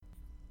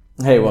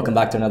Hey, welcome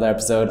back to another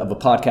episode of a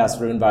podcast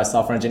ruined by a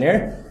software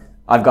engineer.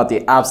 I've got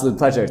the absolute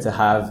pleasure to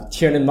have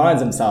Tiernan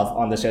Mines himself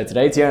on the show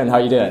today. Tiernan, how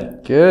are you doing?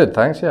 Good,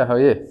 thanks. Yeah, how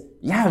are you?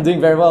 Yeah, I'm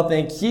doing very well,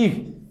 thank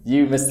you.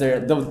 You,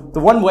 Mr. The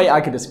one way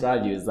I could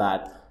describe you is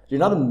that you're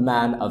not a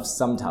man of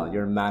some talent,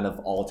 you're a man of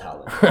all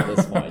talent at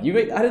this point.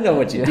 I don't know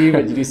what you do,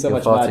 but you do so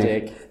much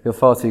magic. You're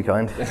far too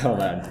kind. Oh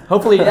man.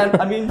 Hopefully, and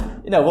I mean,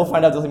 we'll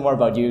find out something more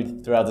about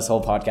you throughout this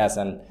whole podcast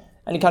and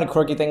any kind of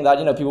quirky thing that,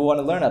 people want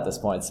to learn at this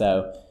point.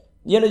 So,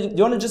 do you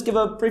want to just give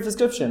a brief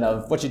description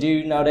of what you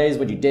do nowadays,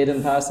 what you did in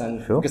the past, and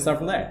we can start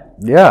from there?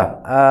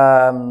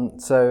 Yeah.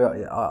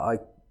 So I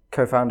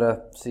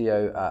co-founder,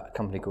 CEO at a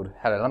company called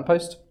Hello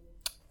Lamppost.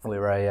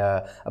 We're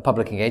a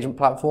public engagement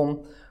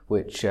platform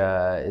which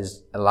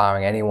is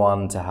allowing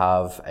anyone to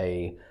have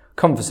a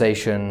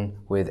conversation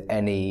with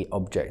any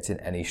object in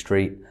any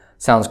street.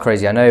 Sounds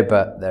crazy, I know,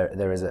 but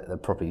there is a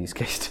proper use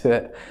case to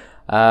it.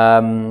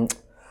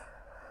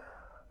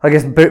 I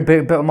guess a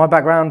bit of my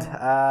background,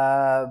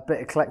 a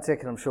bit eclectic,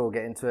 and I'm sure we'll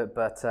get into it,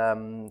 but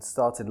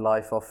started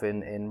life off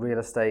in real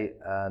estate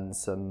and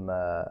some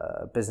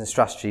business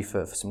strategy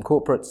for some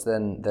corporates,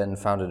 then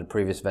founded a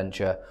previous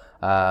venture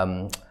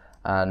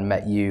and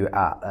met you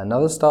at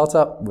another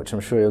startup, which I'm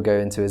sure you'll go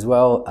into as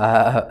well,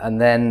 and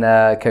then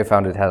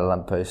co-founded Hello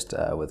Lamppost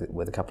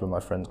with a couple of my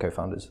friends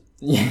co-founders.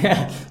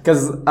 Yeah,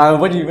 because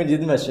when you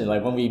did mention,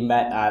 like when we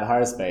met at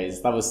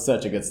Harspace, that was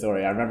such a good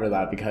story. I remember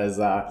that because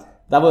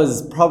that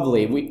was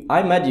probably,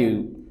 I met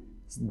you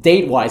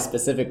date-wise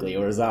specifically, it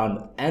was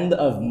around end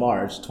of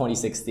March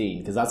 2016,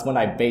 because that's when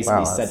I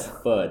basically set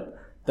foot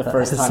the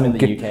first time in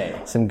the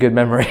UK. Some good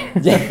memory.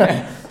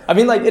 Yeah. I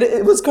mean, like,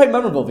 it was quite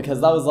memorable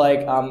because that was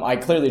like, I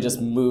clearly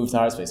just moved to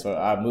Harspace,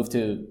 moved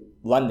to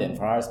London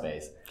for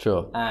Harspace.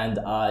 Sure. And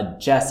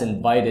Jess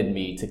invited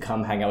me to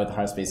come hang out with the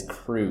Harspace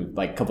crew,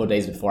 like a couple of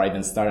days before I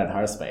even started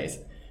Harspace.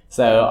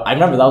 So I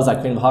remember that was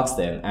at Queen of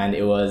Hoxton, and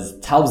it was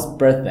Talb's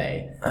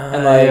birthday.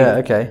 And yeah,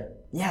 okay.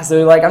 Yeah,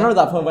 so like I remember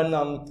that point when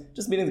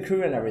just meeting the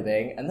crew and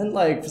everything, and then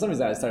like for some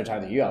reason I started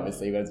chatting to you,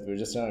 obviously, because we were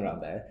just chilling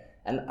around there,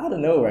 and out of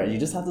nowhere you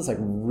just have this like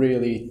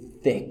really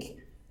thick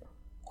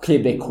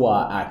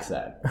Quebecois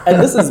accent,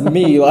 and this is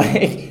me.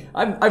 Like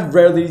I've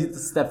rarely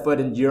stepped foot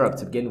in Europe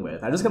to begin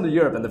with. I just come to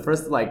Europe, and the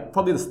first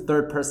probably the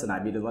third person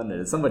I meet in London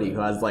is somebody who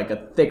has like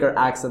a thicker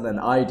accent than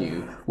I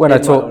do. When I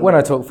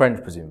talk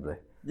French, presumably.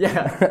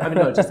 Yeah, I mean,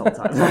 no, just all the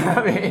time.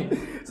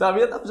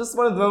 That was just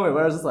one of the moments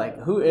where I was just like,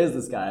 who is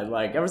this guy?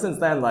 Like, ever since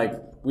then, like,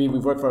 we've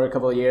worked for a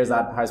couple of years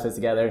at Harspace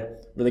together,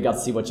 really got to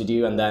see what you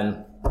do, and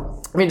then,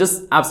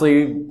 just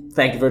absolutely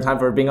thank you for your time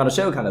for being on the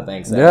show kind of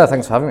thing. So. Yeah,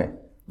 thanks for having me.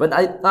 But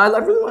I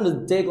really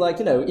wanted to dig,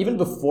 like, even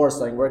before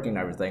starting working and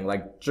everything,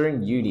 like,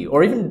 during uni,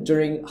 or even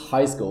during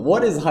high school,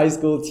 what is high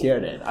school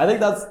Tiernan? I think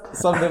that's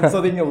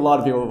something a lot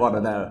of people want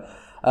to know.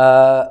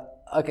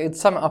 Okay, to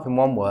sum it up in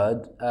one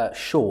word,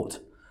 short.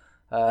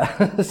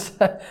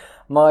 So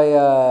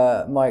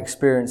my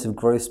experience of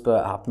growth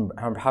spurt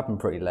happened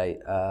pretty late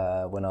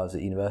when I was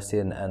at university,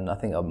 and I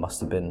think I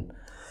must have been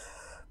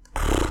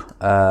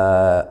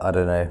I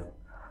don't know,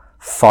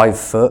 5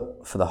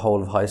 foot for the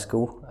whole of high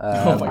school.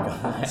 Oh my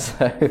god!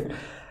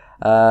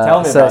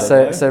 Tell me about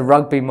it. So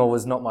rugby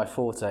was not my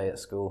forte at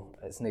school.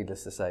 It's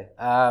needless to say.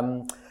 I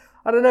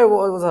don't know,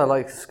 what was I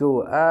like at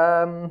school.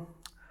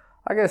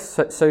 I guess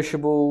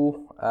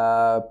sociable,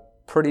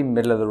 pretty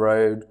middle of the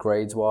road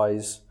grades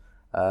wise.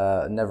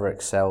 Never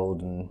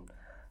excelled and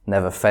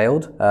never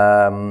failed.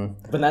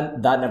 But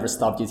that never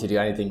stopped you to do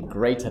anything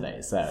great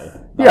today. So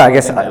yeah, I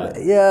guess.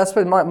 I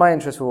suppose my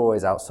interests were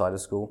always outside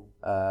of school.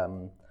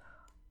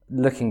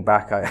 Looking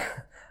back, I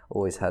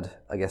always had,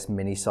 I guess,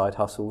 mini side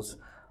hustles,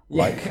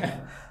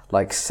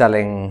 like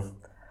selling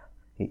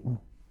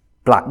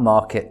black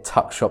market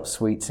tuck shop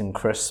sweets and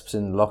crisps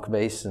in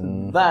Lockbase,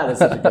 and that is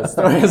such a good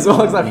story as well.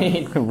 Cause I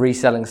mean,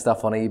 reselling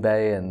stuff on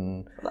eBay,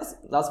 and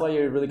that's why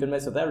you're really good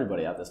mates with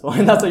everybody at this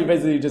point. That's why you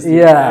basically just keep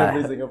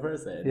every single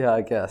person. Yeah,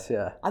 I guess.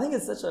 Yeah. I think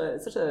it's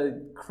such a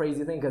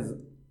crazy thing because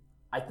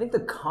I think the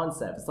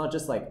concept it's not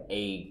just like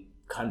a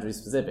country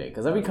specific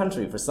because every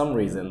country for some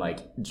reason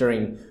like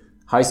during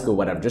high school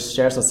whatever just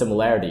shares a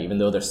similarity even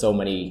though there's so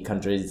many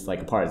countries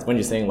like apart. It's when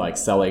you're saying like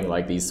selling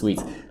like these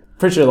sweets.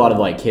 Pretty sure a lot of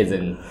like kids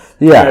in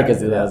America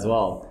do that as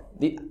well.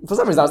 For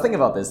some reason, I was thinking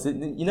about this.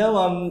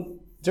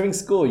 During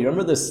school, you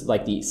remember this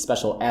like the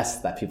special S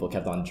that people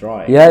kept on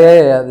drawing?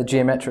 Yeah. The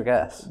geometric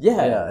S.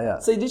 Yeah.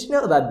 So did you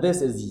know that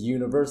this is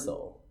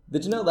universal?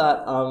 Did you know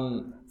that?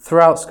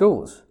 Throughout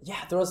schools. Yeah,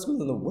 throughout schools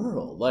in the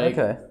world. Like,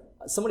 okay.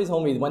 Somebody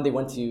told me when they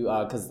went to,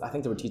 because I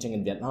think they were teaching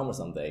in Vietnam or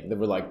something, they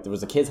were like, there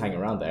was a kids hanging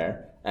around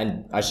there,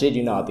 and I shit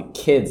you not, the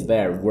kids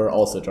there were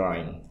also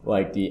drawing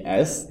like the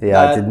S.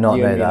 Yeah, I did not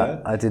know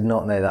that. I did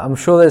not know that. I'm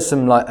sure there's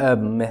some like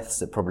urban myths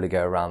that probably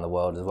go around the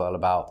world as well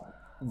about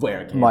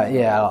where it came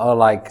or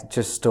like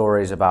just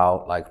stories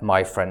about like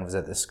my friend was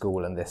at this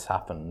school and this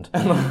happened.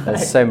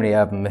 There's so many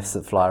urban myths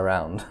that fly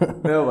around.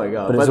 Oh my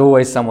god! But it's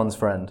always someone's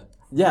friend.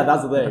 Yeah,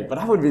 that's the thing. But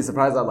I wouldn't be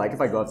surprised that like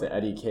if I go up to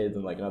any kid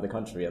in like another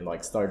country and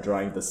like start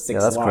drawing the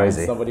 6 lines,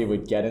 crazy. somebody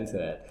would get into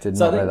it. Did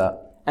not know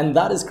that. And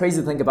that is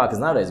crazy to think about because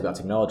nowadays we've got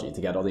technology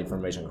to get all the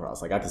information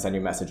across. Like I can send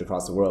you a message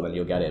across the world and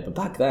you'll get it. But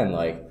back then,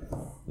 like,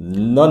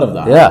 none of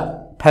that. Yeah.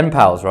 Pen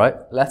pals, right?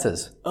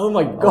 Letters. Oh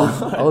my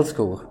God. Old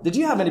school. Did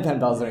you have any pen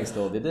pals during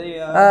school? Did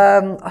they?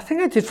 I think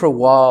I did for a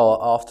while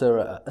after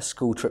a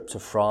school trip to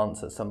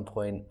France at some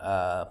point.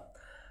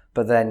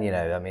 But then,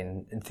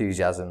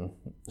 enthusiasm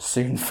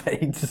soon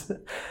fades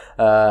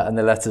and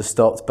the letters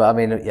stopped. But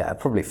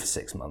probably for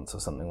 6 months or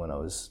something when I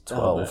was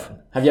 12.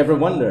 Have you ever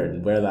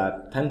wondered where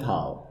that pen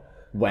pal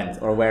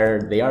went or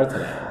where they are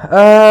today?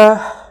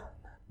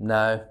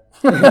 No.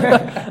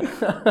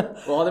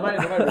 Well, they might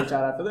reach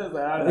out after this.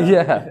 I don't know.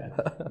 Yeah.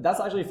 That's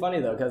actually funny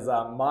though, because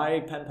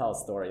my pen pal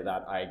story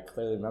that I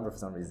clearly remember for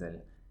some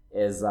reason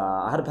is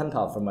I had a pen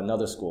pal from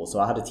another school. So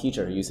I had a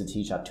teacher who used to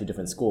teach at 2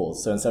 different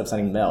schools. So instead of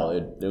sending mail,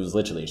 it was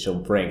literally she'll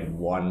bring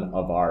one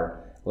of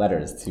our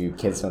letters to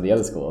kids from the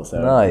other school. So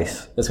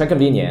nice. It was quite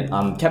convenient.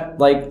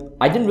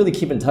 I didn't really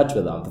keep in touch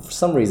with them, but for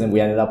some reason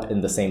we ended up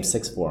in the same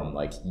sixth form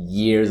like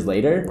years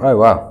later. Oh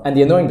wow. And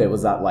the annoying bit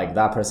was that like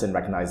that person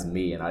recognized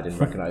me and I didn't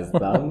recognize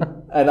them.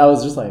 And I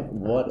was just like,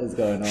 what is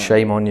going on?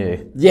 Shame on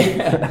you.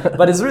 Yeah.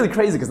 But it's really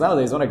crazy because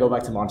nowadays when I go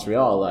back to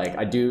Montreal, like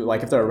I do,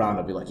 like if they're around,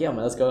 I'll be like, yeah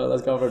man, let's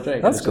go for a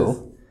drink. That's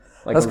cool.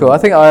 That's cool. I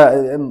think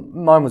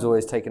mine was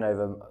always taken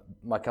over.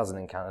 My cousin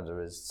in Canada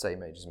is the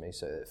same age as me,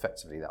 so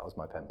effectively that was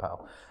my pen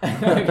pal.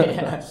 Okay,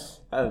 yeah.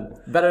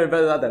 Better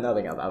that than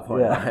nothing at that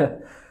point. Yeah. Right?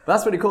 But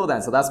that's pretty cool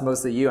then. So that's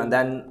mostly you. And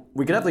then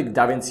we could definitely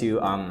dive into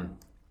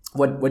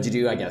what'd you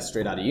do, I guess,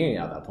 straight out of uni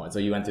at that point. So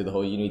you went through the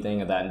whole uni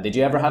thing, and then did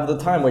you ever have the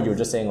time where you were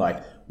just saying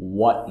like,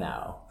 what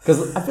now?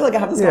 Because I feel like I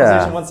have this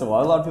conversation once in a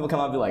while. A lot of people come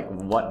out and be like,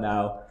 what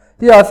now?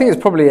 Yeah, I think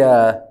it's probably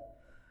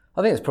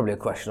a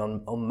question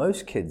on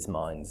most kids'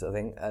 minds, I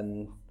think.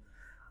 And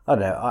I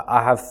don't know,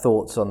 I have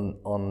thoughts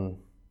on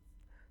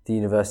the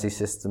university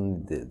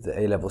system, the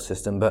A-level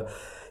system. But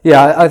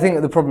yeah, I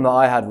think the problem that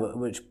I had,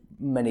 which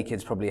many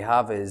kids probably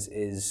have,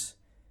 is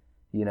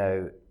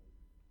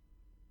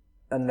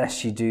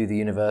unless you do the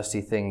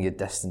university thing, you're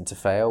destined to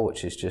fail,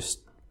 which is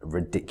just a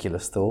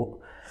ridiculous thought.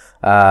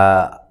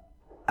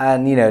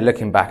 And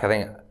looking back, I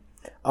think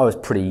I was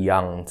pretty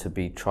young to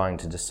be trying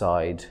to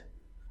decide,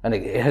 and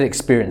it had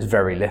experienced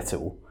very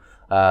little,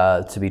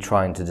 to be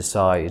trying to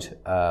decide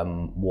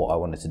what I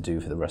wanted to do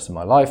for the rest of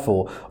my life,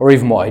 or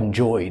even what I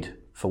enjoyed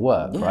for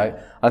work, right?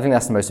 I think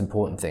that's the most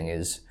important thing,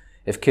 is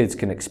if kids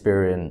can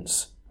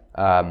experience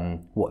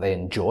what they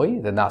enjoy,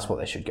 then that's what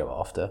they should go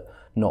after,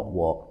 not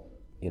what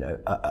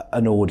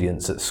an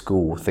audience at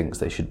school thinks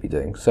they should be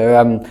doing.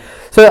 So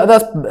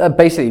that's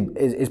basically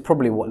is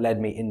probably what led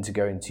me into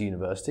going to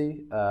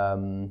university,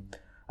 and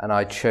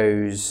I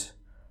chose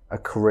a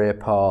career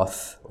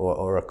path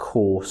or a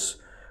course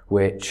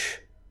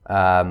which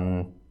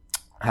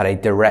had a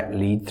direct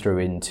lead through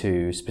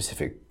into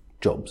specific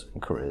jobs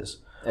and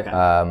careers. Okay.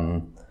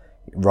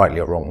 Rightly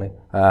or wrongly.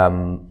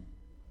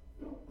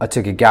 I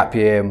took a gap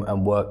year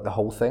and worked the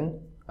whole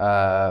thing,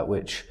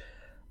 which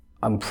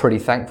I'm pretty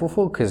thankful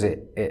for, because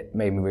it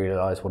made me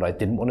realise what I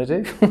didn't want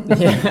to do.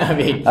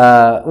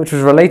 Which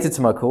was related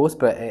to my course,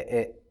 but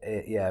it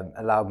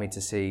allowed me to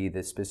see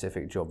the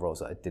specific job roles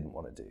that I didn't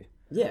want to do.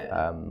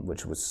 Yeah.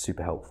 Which was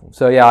super helpful.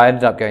 So yeah, I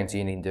ended up going to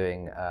uni and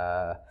doing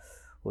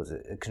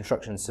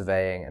construction,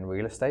 surveying, and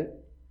real estate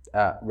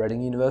at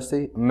Reading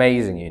University.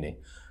 Amazing uni.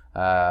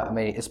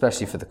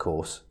 Especially for the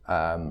course,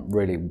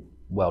 really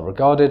well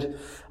regarded.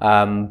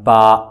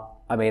 But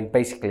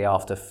basically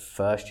after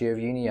first year of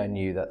uni, I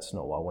knew that's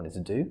not what I wanted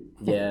to do.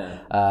 Yeah.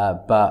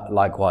 But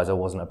likewise, I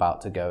wasn't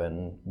about to go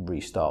and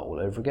restart all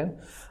over again.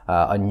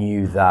 I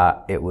knew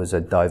that it was a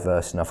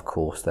diverse enough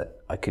course that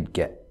I could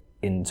get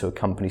into a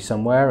company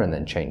somewhere and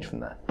then change from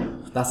there.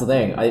 That's the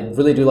thing. I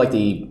really do like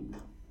the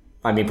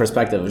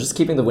perspective of just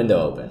keeping the window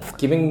open.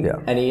 Keeping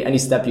any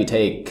step you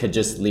take could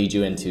just lead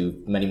you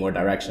into many more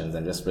directions,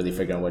 and just really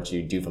figuring out what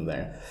you do from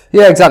there.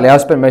 Yeah, exactly. I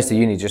spent most of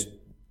uni just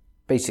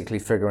basically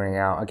figuring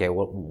out, okay,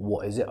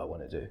 what is it I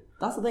want to do?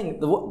 That's the thing.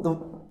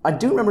 I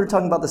do remember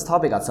talking about this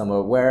topic at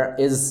somewhere, where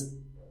is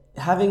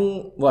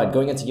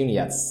going into uni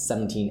at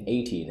 17,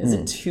 18, is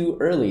it too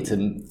early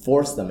to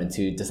force them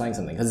into deciding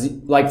something? Because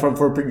like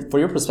for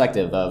your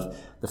perspective of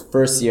the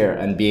first year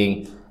and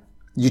being,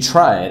 you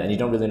try it and you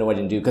don't really know what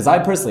you can do. Because I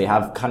personally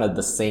have kind of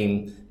the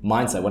same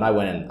mindset. When I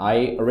went in,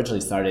 I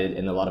originally started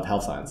in a lot of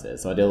health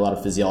sciences. So I did a lot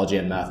of physiology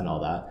and math and all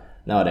that.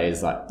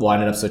 Nowadays, I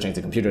ended up switching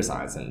to computer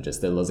science and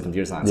just did loads of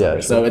computer science. Yeah,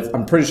 sure. So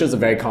I'm pretty sure it's a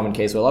very common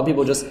case where a lot of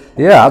people just...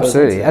 Yeah,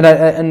 absolutely.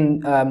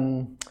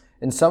 And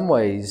in some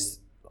ways,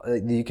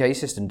 the UK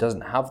system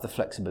doesn't have the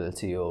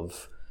flexibility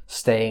of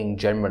staying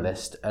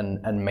generalist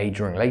and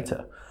majoring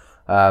later.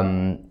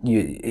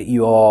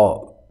 You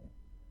are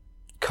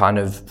kind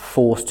of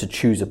forced to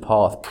choose a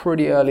path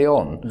pretty early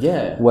on.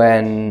 Yeah.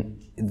 When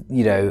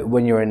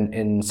you're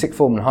in sixth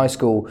form in high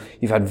school,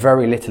 you've had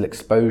very little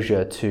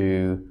exposure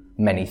to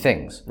many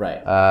things,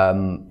 right?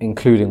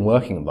 Including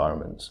working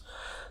environments.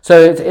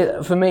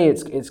 So for me,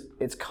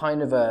 it's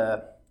kind of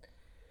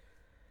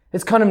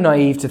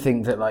naive to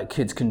think that like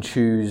kids can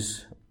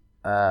choose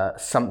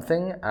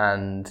something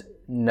and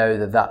know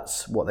that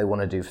that's what they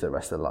want to do for the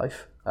rest of their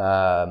life.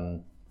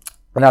 And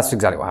that's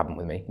exactly what happened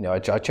with me. You know, I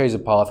chose a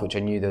path which I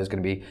knew there was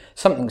going to be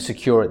something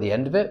secure at the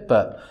end of it,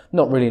 but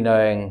not really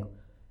knowing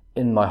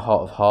in my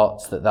heart of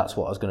hearts that that's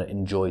what I was going to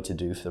enjoy to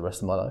do for the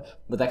rest of my life.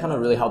 But that kind of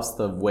really helps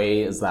the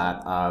way is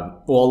that,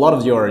 well, a lot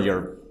of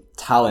your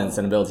talents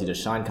and ability to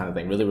shine kind of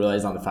thing really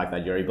relies on the fact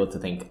that you're able to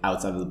think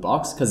outside of the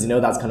box. Because, you know,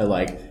 that's kind of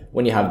like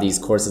when you have these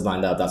courses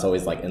lined up, that's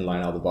always like in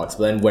line out of the box.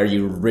 But then where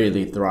you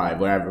really thrive,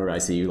 wherever I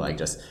see you like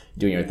just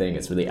doing your thing,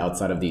 it's really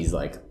outside of these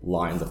like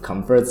lines of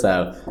comfort.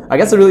 So I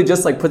guess it really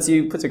just like puts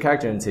your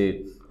character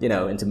into, you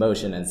know, into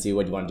motion and see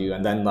what you want to do.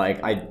 And then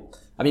like, I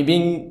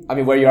mean,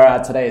 where you are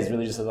at today is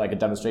really just like a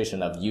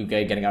demonstration of you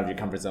getting out of your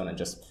comfort zone and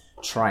just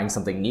trying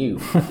something new.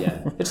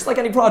 Yeah, it's just like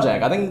any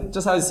project. I think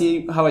just how I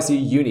see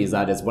uni is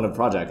that it's one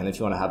project, and if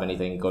you want to have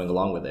anything going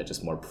along with it,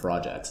 just more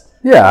projects.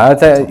 Yeah,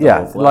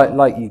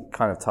 like you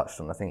kind of touched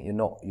on. I think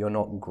you're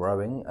not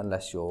growing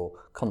unless you're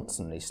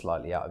constantly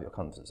slightly out of your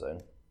comfort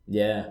zone.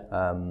 Yeah.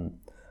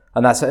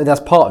 And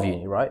that's part of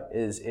uni, right?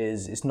 Is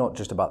it's not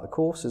just about the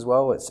course as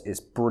well. It's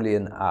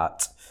brilliant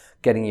at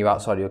getting you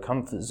outside of your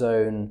comfort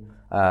zone.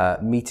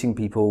 Meeting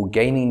people,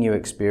 gaining new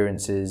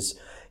experiences.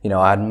 You know,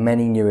 I had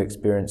many new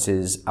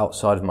experiences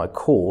outside of my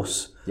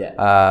course.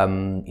 Yeah.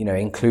 You know,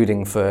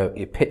 including for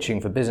pitching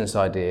for business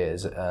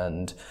ideas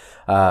and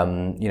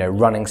you know,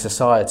 running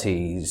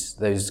societies.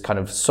 Those kind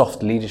of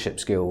soft leadership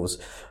skills.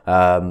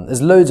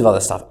 There's loads of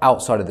other stuff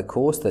outside of the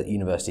course that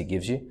university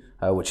gives you,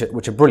 which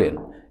are brilliant.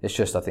 It's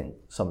just I think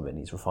some of it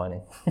needs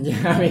refining.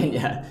 Yeah, I mean,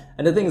 yeah.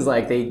 And the thing is,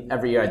 like,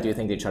 every year I do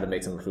think they try to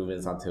make some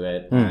improvements onto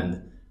it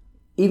and.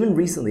 Even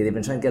recently, they've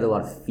been trying to get a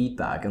lot of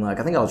feedback, and like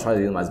I think I'll try to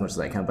do them as much as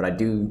I can. But I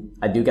do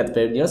get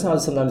the, you know,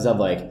 sometimes you have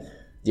like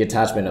the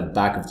attachment of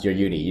back of your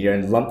uni. You're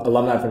an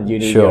alumni from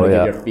uni, sure, you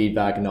give your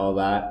feedback and all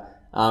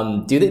that.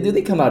 Do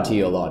they come out to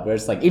you a lot? Where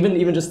it's like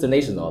even just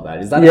donations and all that.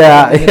 Is that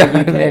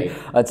in the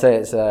UK? I'd say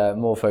it's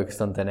more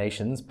focused on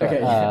donations, but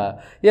okay.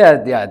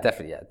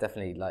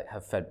 Definitely like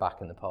have fed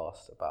back in the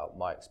past about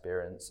my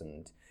experience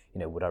and. You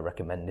know, would I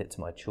recommend it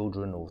to my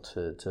children or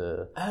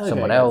to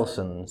someone else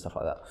and stuff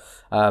like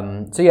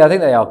that? So yeah, I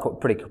think they are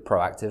pretty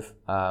proactive,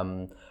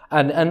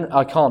 and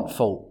I can't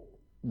fault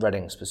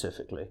Reading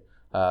specifically.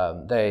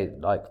 They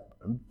like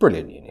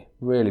brilliant uni,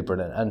 really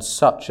brilliant, and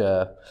such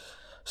a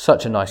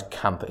nice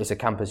campus. It's a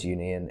campus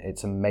uni, and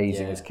it's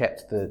amazing. Yeah. It's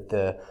kept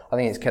I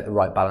think it's kept the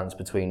right balance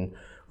between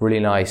really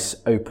nice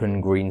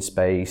open green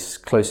space,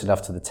 close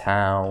enough to the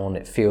town.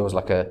 It feels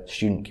like a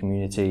student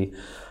community.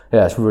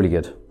 Yeah, it's really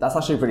good. That's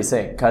actually pretty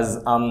sick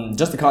because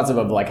just the concept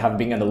of like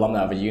being an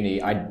alumni of a uni,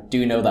 I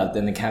do know that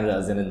in the Canada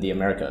and in the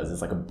Americas,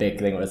 it's like a big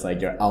thing where it's like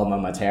your alma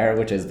mater,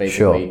 which is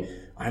basically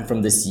I'm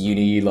from this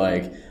uni,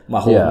 like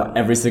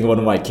every single one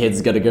of my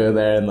kids got to go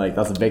there, and like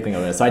that's a big thing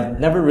of it. So I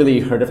never really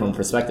heard it from the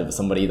perspective of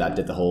somebody that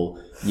did the whole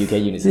UK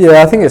uni system.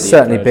 Yeah, I think it's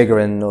certainly bigger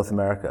in North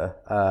America,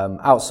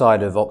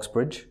 outside of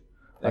Oxbridge.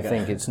 Okay. I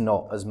think it's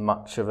not as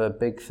much of a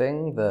big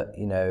thing that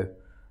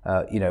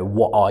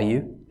what are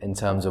you in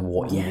terms of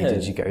what uni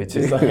did you go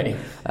to? Like,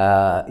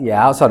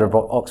 outside of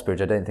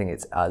Oxbridge, I don't think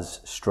it's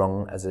as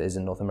strong as it is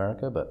in North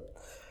America, but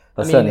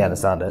I certainly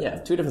understand it. Yeah,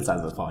 two different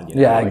sides of the pond. You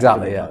know, yeah, like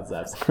exactly. Yeah.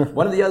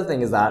 One of the other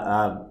things is that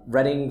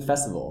Reading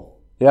Festival.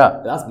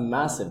 Yeah, that's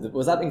massive.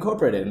 Was that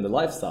incorporated in the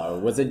lifestyle?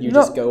 Was it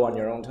just go on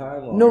your own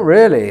time? Or? Not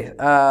really.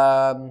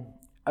 I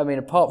mean,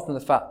 apart from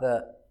the fact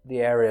that the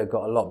area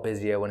got a lot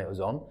busier when it was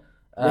on.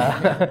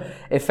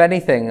 If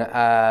anything,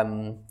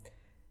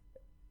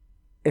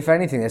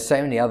 there's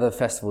so many other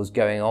festivals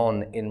going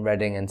on in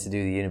Reading and to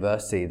do the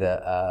university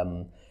that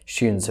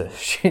students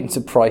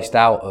are priced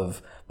out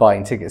of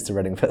buying tickets to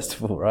Reading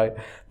Festival, right?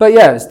 But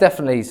yeah, it's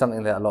definitely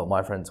something that a lot of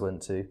my friends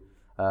went to.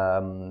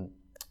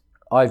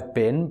 I've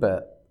been,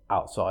 but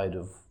outside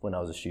of when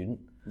I was a student.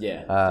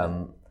 Yeah.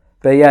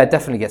 But yeah, it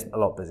definitely gets a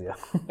lot busier.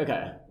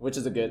 Okay, which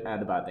is a good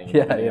and a bad thing.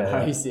 Yeah.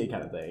 How you see it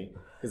kind of thing.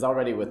 Because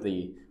already with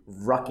the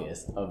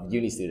ruckus of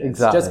uni students.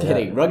 Exactly. Just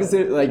kidding. Yeah. Ruckus,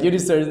 like uni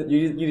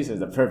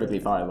students are perfectly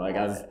fine. Like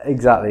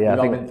exactly. Yeah.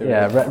 I think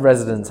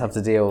residents have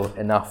to deal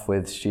enough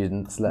with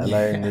students, let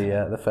alone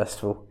the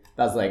festival.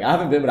 That's like I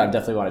haven't been, but I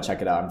definitely want to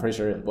check it out. I'm pretty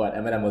sure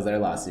Eminem was there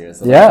last year.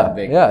 So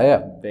big shout.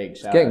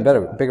 It's getting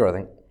bigger, I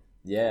think.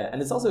 Yeah,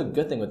 and it's also a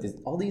good thing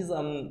with all these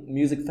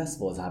music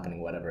festivals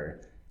happening.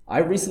 Whatever. I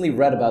recently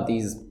read about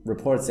these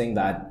reports saying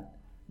that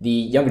the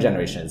younger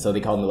generation, so they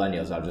call them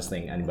millennials, but I'm just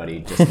thinking anybody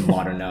just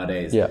modern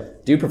nowadays,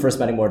 do prefer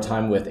spending more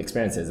time with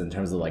experiences in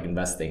terms of like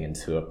investing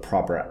into a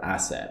proper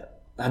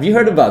asset. Have you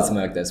heard about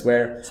something like this?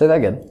 Say that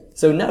again.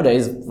 So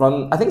nowadays,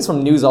 I think it's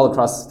from news all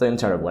across the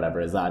internet,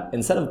 whatever, is that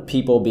instead of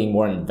people being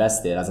more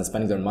invested, as in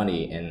spending their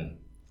money in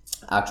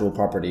actual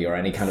property or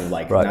any kind of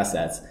like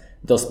assets,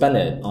 they'll spend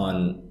it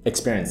on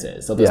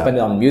experiences. So they'll spend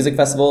it on music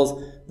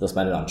festivals, they'll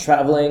spend it on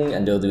traveling,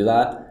 and they'll do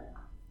that.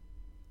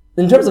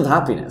 In terms of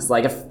happiness,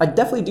 like I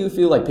definitely do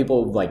feel like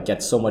people like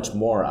get so much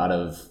more out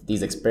of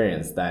these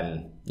experiences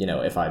than,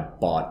 if I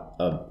bought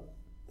a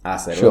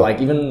asset. Sure. Or like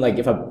even like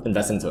if I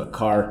invest into a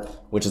car,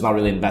 which is not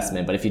really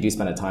investment, but if you do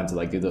spend the time to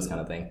like do those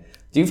kind of things.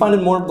 Do you find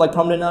it more like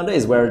prominent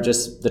nowadays where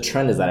just the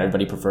trend is that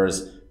everybody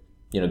prefers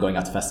going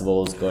out to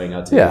festivals, going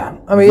out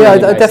to I mean,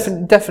 I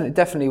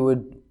definitely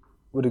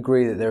would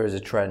agree that there is a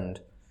trend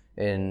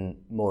in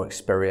more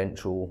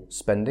experiential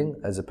spending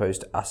as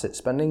opposed to asset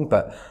spending,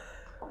 but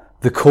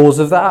the cause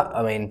of that,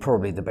 I mean,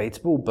 probably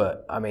debatable.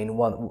 But I mean,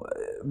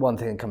 one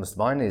thing that comes to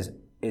mind is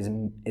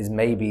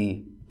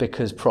maybe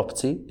because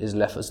property is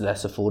less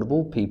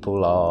affordable,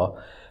 people are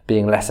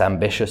being less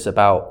ambitious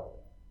about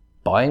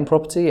buying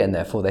property, and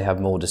therefore they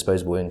have more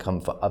disposable income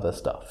for other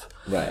stuff.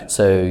 Right.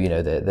 So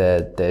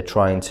they're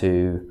trying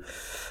to,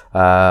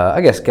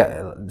 I guess,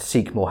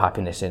 seek more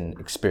happiness in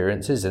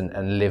experiences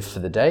and live for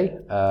the day.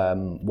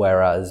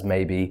 Whereas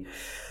maybe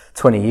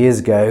 20 years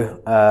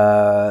ago,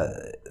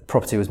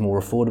 property was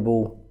more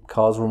affordable,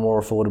 cars were more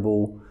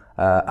affordable,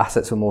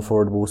 assets were more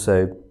affordable.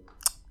 So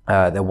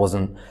there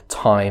wasn't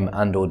time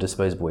and or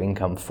disposable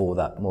income for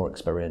that more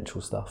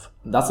experiential stuff.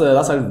 That's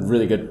a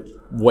really good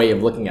way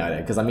of looking at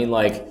it, because I mean,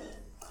 like,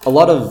 a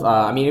lot of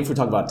if we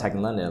talk about tech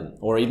in London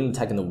or even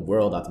tech in the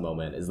world at the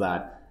moment, is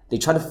that they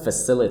try to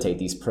facilitate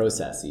these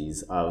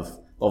processes of,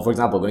 well, for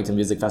example, going to a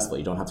music festival,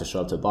 you don't have to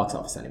show up to a box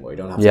office anymore. You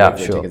don't have to wait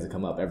for your tickets to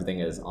come up. Everything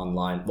is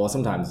online. Well,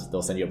 sometimes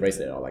they'll send you a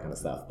bracelet and all that kind of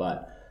stuff,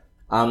 but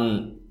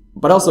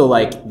also,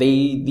 like,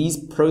 these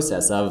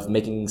process of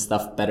making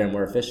stuff better and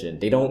more efficient,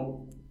 they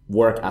don't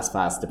work as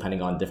fast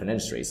depending on different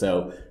industries.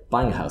 So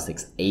buying a house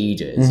takes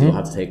ages. You'll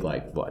have to take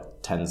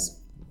not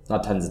tens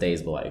of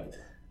days, but like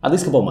at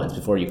least a couple of months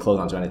before you close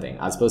onto anything,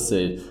 as opposed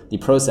to the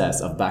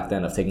process of back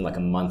then of taking like a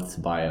month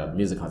to buy a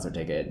music concert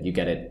ticket. You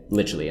get it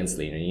literally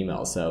instantly in an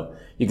email. So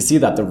you can see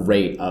that the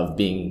rate of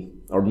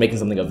making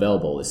something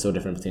available is so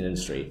different between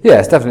industry. Yeah,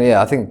 it's definitely,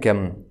 I think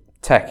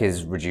tech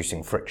is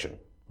reducing friction,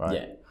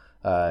 right?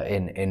 Yeah.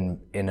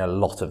 In a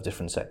lot of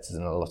different sectors,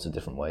 in a lot of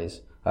different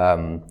ways.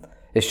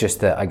 It's just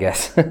that, I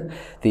guess,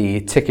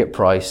 the ticket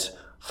price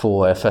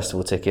for a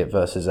festival ticket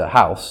versus a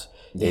house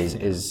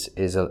is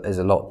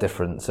a lot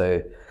different.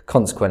 So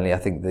consequently, I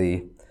think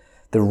the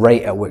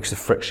rate at which the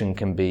friction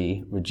can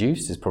be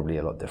reduced is probably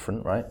a lot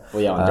different, right?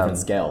 Well, yeah, on different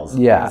scales.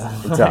 Yeah,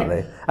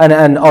 exactly.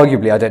 And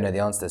arguably, I don't know the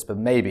answer to this, but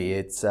maybe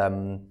it's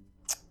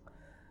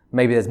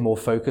maybe there's more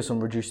focus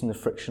on reducing the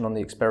friction on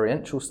the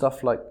experiential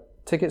stuff like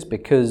tickets,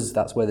 because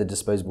that's where the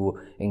disposable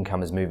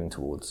income is moving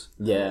towards.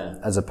 Yeah.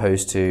 As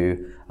opposed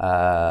to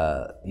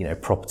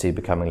property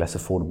becoming less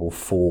affordable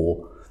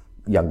for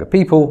younger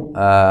people,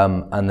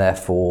 and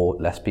therefore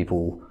less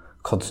people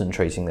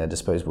concentrating their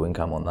disposable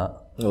income on that.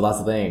 Well, that's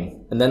the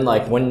thing. And then,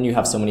 like, when you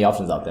have so many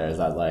options out there, is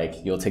that, like,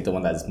 you'll take the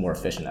one that's more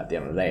efficient at the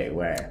end of the day,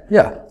 where...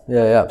 Yeah,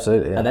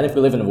 absolutely. Yeah. And then if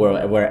we live in a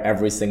world where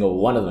every single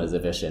one of them is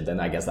efficient, then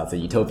I guess that's a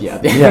utopia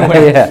at the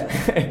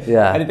end.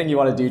 Yeah. Anything you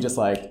want to do, just,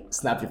 like,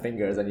 snap your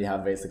fingers and you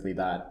have basically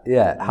that.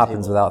 Yeah, it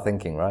happens without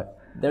thinking, right?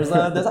 There's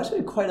actually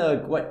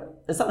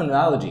it's not an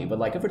analogy, but,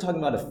 like, if we're talking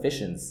about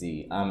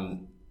efficiency, I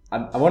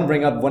want to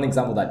bring up one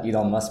example that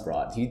Elon Musk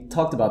brought. He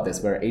talked about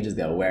this ages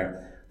ago,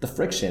 where the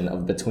friction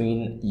of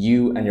between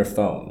you and your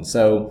phone.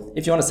 So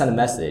if you want to send a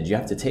message, you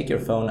have to take your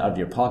phone out of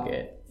your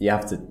pocket. You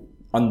have to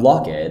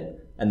unlock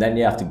it, and then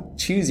you have to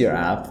choose your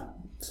app,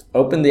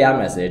 open the app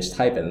message,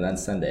 type it, and then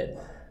send it.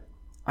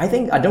 I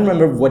don't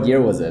remember what year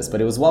was this,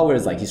 but it was while where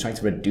it's like he's trying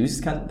to reduce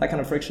that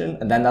kind of friction.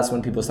 And then that's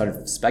when people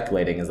started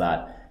speculating, is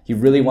that he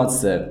really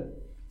wants to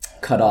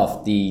cut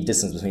off the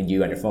distance between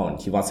you and your phone.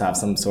 He wants to have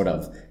some sort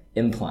of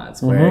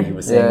implants where he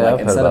was saying,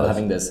 instead of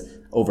having this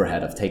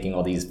overhead of taking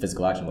all these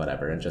physical action,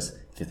 whatever, and just,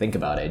 if you think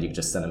about it, you can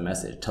just send a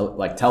message,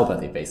 like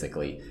telepathy,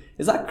 basically.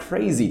 Is that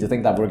crazy to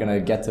think that we're going to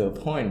get to a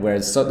point where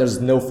there's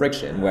no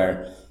friction,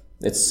 where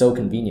it's so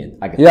convenient?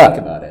 I can think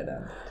about it.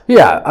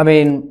 Yeah, I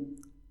mean,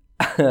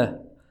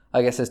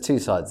 I guess there's two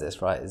sides to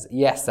this, right?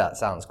 Yes, that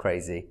sounds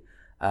crazy.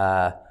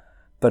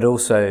 But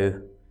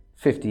also,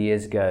 50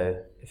 years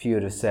ago, if you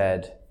would have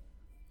said,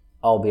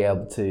 I'll be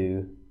able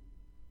to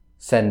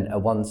send a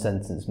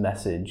one-sentence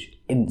message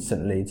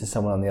instantly to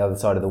someone on the other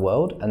side of the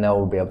world, and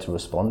they'll be able to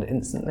respond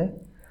instantly,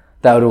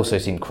 that would also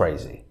seem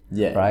crazy.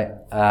 Yeah. Right?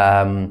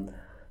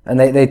 And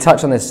they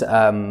touch on this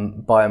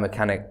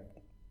bioimplant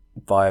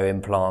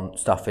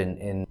stuff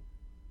in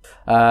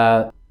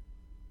A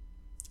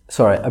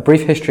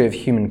Brief History of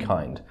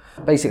Humankind.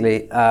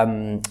 Basically,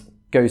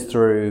 goes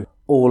through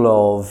all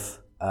of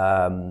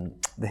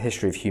the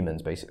history of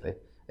humans, basically,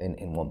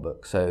 in one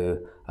book.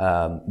 So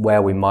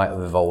where we might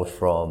have evolved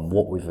from,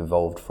 what we've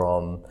evolved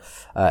from,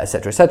 et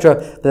cetera, et cetera.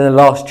 Then the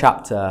last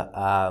chapter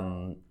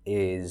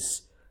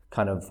is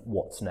kind of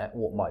what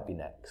might be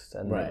next.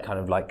 And it kind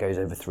of like goes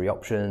over three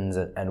options.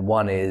 And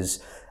one is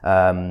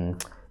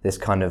this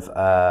kind of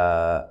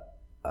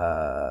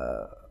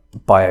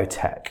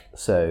biotech.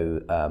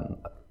 So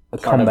a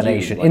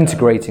combination,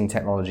 integrating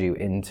technology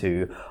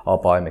into our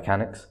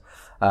biomechanics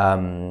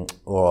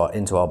or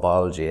into our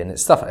biology. And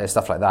it's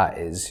stuff like that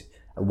is...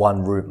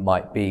 One route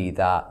might be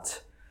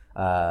that,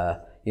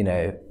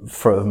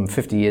 from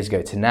 50 years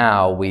ago to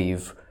now,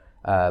 we've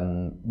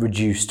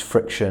reduced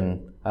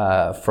friction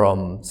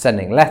from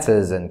sending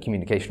letters and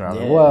communication around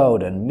the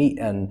world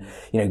and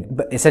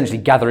essentially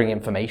gathering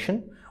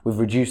information. We've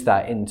reduced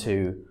that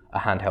into a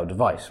handheld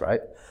device,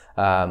 right?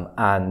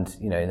 And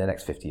in the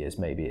next 50 years,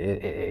 maybe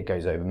it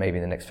goes over. Maybe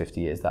in the next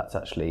 50 years, that's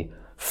actually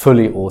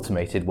fully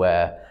automated,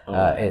 where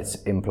it's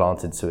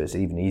implanted, so it's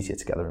even easier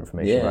to gather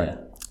information. Right.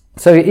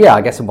 So yeah,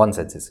 I guess in one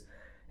sense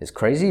it's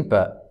crazy,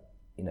 but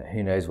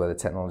who knows where the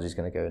technology is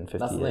going to go in 50 years.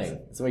 That's the thing.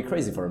 It's going to be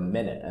crazy for a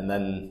minute, and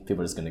then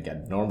people are just going to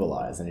get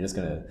normalized, and you're just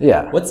going to...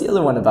 Yeah. What's the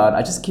other one about?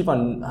 I just keep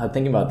on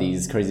thinking about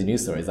these crazy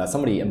news stories, that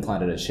somebody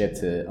implanted a chip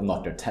to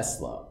unlock their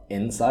Tesla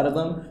inside of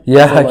them.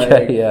 Yeah, so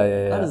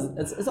yeah.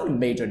 It's not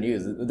major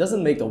news. It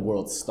doesn't make the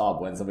world stop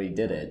when somebody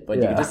did it, but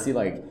you can just see,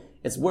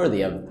 it's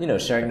worthy of,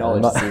 sharing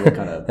knowledge to see what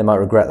kind of... They might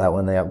regret that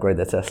when they upgrade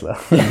their Tesla.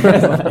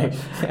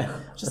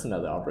 Just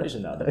another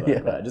operation now.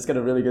 Just got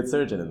a really good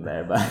surgeon in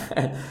there.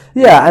 But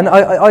yeah, and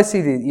I see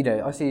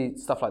I see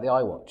stuff like the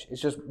iWatch.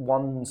 It's just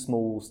one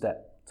small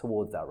step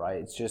towards that, right?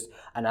 It's just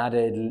an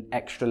added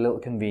extra little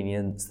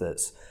convenience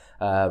that's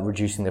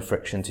reducing the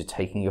friction to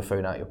taking your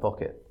phone out of your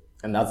pocket.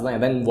 And that's the thing.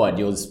 And then what?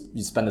 You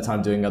spend the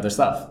time doing other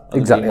stuff.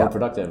 Exactly. Being more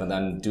productive, and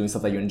then doing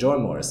stuff that you enjoy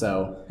more.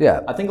 So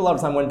yeah, I think a lot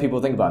of time when people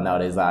think about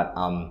nowadays that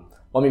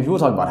people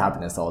talk about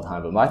happiness all the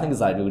time, but my thing is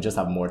that we would just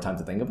have more time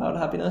to think about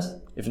happiness,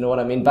 if you know what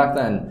I mean. Back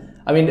then,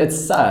 it's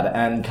sad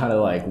and kind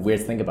of weird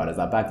to think about, is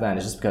that back then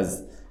it's just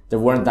because there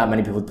weren't that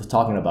many people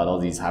talking about all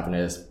these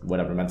happiness,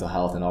 whatever, mental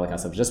health and all that kind of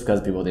stuff, just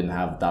because people didn't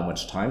have that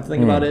much time to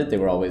think about it. They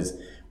were always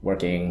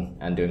working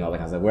and doing all that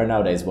kind of stuff. Where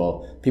nowadays,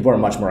 people are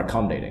much more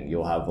accommodating.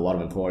 You'll have a lot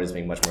of employers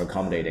being much more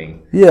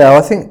accommodating. Yeah,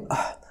 I think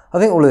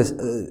all of this,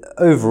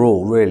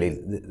 overall, really,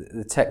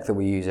 the tech that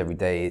we use every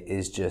day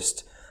is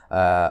just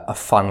a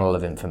funnel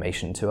of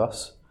information to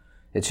us.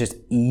 It's just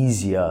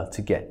easier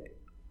to get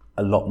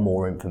a lot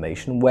more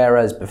information,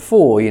 whereas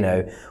before,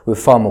 we're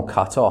far more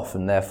cut off,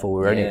 and therefore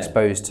we're only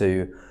exposed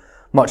to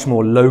much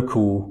more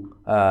local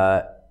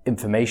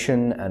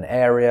information and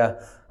area.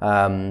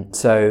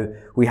 So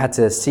we had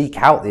to seek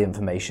out the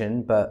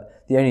information,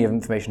 but the only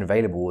information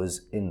available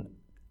was in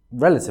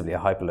relatively a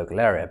hyperlocal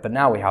area. But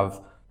now we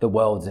have the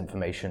world's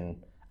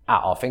information at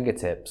our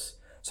fingertips.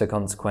 So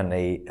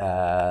consequently,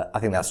 I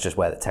think that's just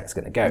where the tech's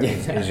going to go.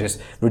 It's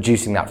just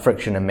reducing that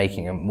friction and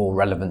making it more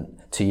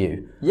relevant to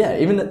you. Yeah,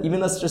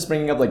 even us just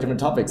bringing up different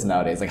topics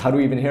nowadays. How do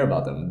we even hear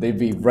about them? They'd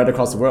be right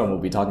across the world, and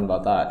we'll be talking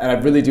about that. And I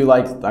really do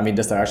like,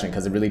 this direction,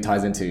 because it really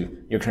ties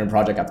into your current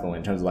project at the moment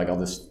in terms of all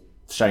this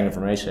sharing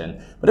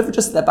information. But if we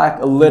just step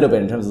back a little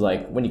bit in terms of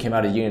when you came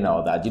out of uni and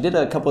all that, you did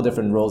a couple of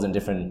different roles in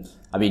different,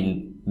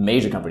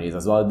 major companies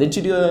as well. Didn't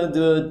you do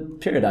a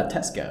period at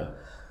Tesco?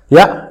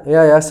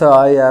 Yeah. So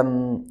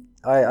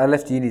I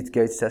left uni to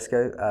go to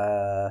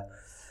Tesco,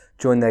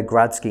 joined their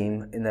grad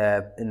scheme in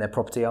their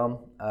property arm.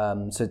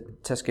 So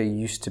Tesco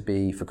used to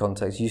be, for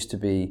context, I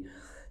think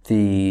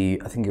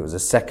it was the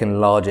second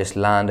largest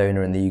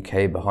landowner in the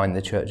UK behind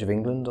the Church of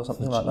England or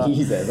something like that.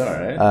 Jesus, all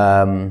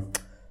right.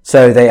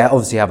 So they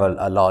obviously have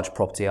a large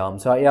property arm.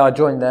 So yeah, I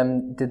joined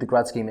them, did the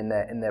grad scheme in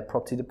their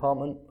property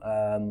department,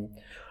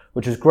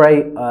 which was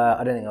great.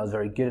 I don't think I was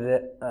very good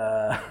at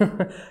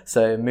it.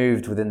 So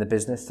moved within the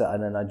business,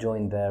 and then I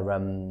joined their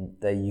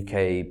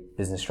UK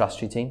business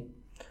strategy team.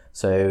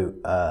 So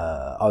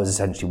I was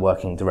essentially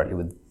working directly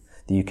with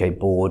the UK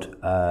board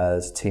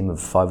as a team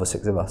of 5 or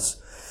 6 of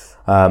us,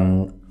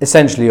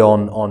 essentially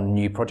on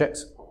new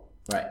projects.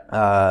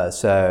 Right.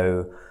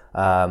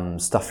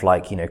 Stuff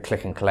like,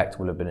 click and collect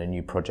will have been a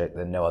new project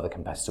that no other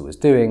competitor was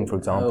doing, for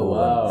example.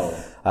 Oh,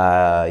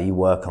 wow. And you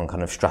work on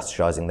kind of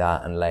strategizing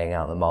that and laying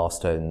out the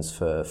milestones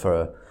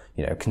for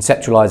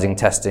conceptualizing,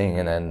 testing,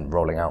 and then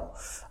rolling out.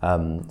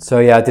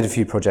 I did a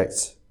few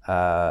projects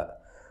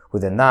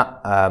within that.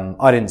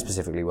 I didn't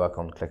specifically work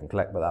on click and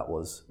collect, but that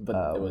was,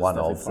 one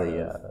of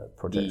the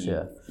projects.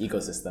 The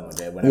ecosystem of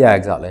it. Yeah,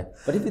 exactly.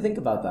 But if you think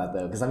about that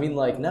though, because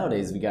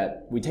nowadays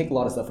we take a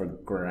lot of stuff for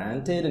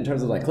granted in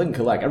terms of click and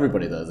collect.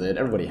 Everybody does it.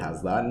 Everybody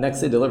has that.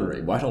 Next day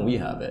delivery. Why don't we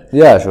have it?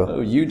 Yeah, sure.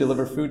 Oh, you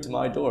deliver food to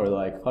my door.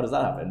 How does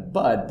that happen?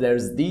 But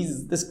there's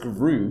this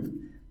group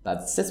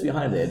that sits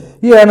behind it.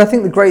 Yeah, and I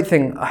think the great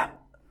thing,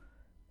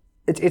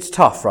 it's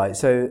tough, right?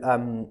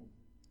 So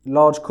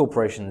large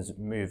corporations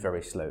move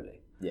very slowly.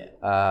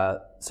 Yeah.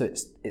 So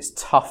it's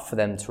tough for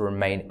them to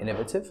remain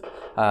innovative.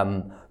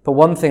 But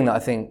one thing that I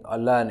think I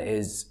learned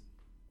is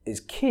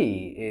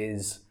key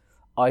is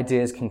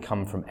ideas can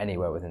come from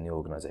anywhere within the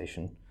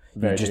organization.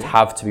 You just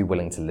have to be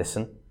willing to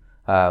listen.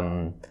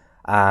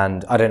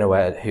 And I don't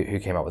know who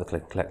came up with the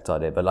click and collect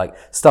idea, but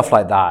stuff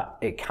like that,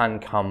 it can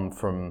come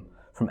from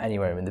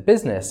anywhere in the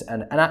business.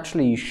 And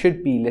actually you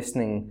should be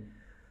listening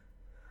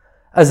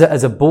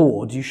as a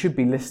board, you should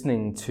be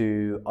listening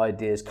to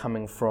ideas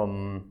coming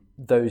from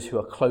those who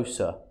are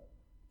closer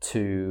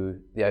to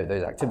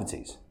those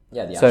activities.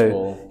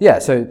 Yeah,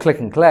 so click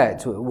and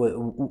collect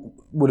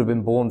would have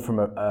been born from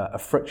a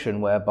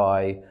friction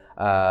whereby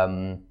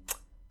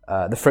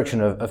the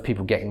friction of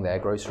people getting their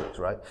groceries,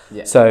 right?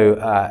 Yeah.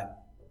 So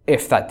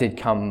if that did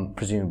come,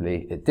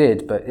 presumably it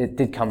did, but it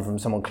did come from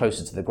someone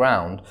closer to the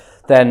ground,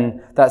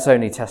 then that's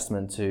only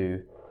testament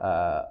to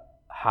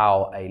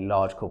how a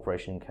large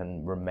corporation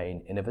can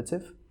remain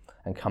innovative.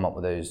 and come up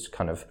with those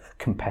kind of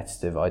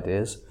competitive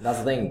ideas. That's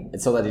the thing.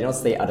 It's so that you don't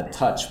stay out of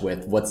touch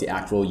with what's the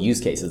actual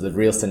use cases, the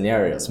real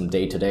scenarios from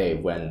day to day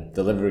when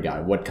delivery guy,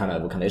 what kind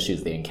of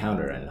issues they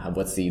encounter and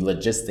what's the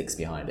logistics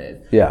behind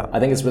it. Yeah. I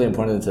think it's really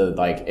important to,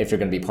 like, if you're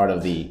going to be part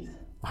of the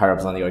higher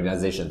ups on the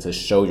organization, to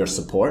show your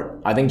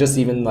support. I think just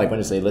even like when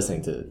you say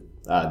listening to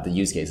the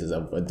use cases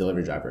of a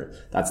delivery driver,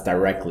 that's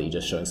directly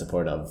just showing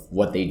support of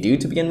what they do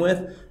to begin with.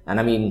 And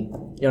I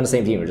mean, you're on the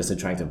same team. We're just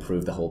trying to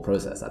improve the whole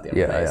process at the end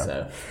of the day.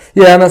 So.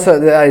 Yeah, and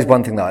that is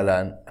one thing that I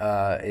learned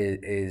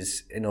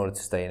is in order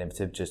to stay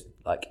innovative, just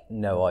like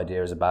no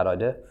idea is a bad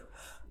idea.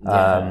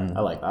 Yeah, I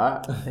like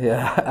that.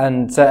 Yeah,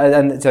 and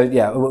so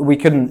yeah, we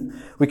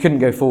couldn't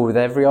go forward with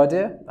every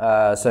idea.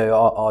 So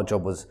our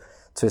job was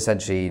to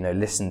essentially,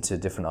 listen to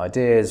different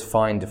ideas,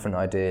 find different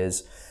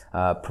ideas,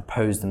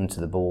 propose them to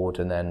the board,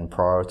 and then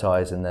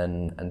prioritize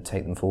and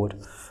take them forward.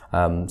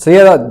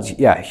 So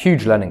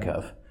huge learning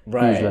curve.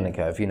 Right. Huge learning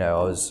curve. I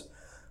was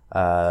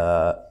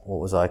what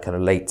was I, kind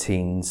of late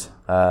teens,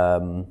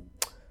 so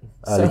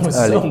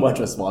much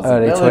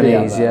responsibility. Early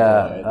 20s,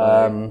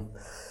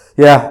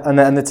 yeah.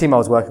 And the team I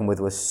was working with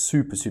was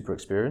super, super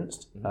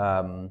experienced.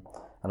 And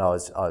I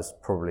was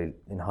probably,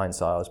 in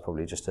hindsight, I was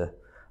probably just a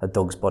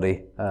dog's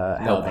body,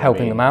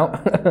 helping them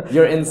out.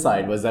 Your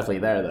insight was definitely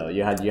there, though.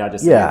 You had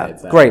just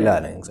great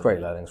learnings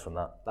from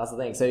that. That's the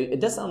thing. So it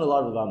does sound a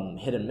lot of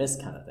hit and miss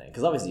kind of thing,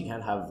 because obviously you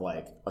can't have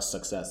like a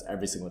success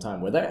every single time.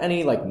 Were there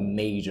any like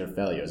major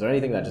failures or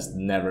anything that just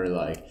never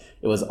like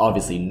it was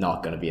obviously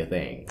not going to be a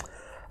thing?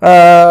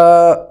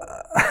 I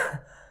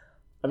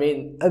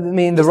mean,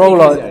 the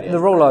role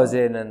I was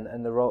in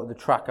and the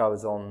track I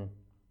was on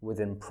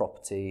within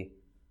property.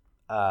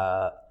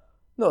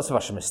 Not so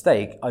much a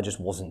mistake, I just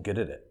wasn't good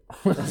at it.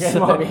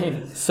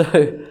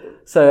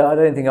 So I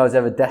don't think I was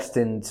ever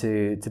destined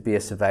to be a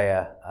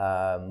surveyor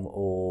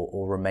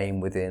or remain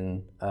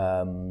within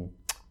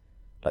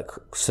like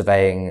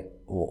surveying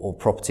or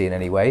property in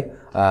any way.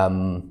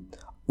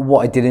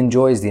 What I did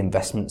enjoy is the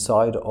investment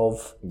side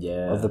of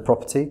the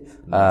property,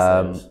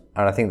 and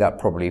I think that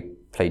probably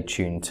played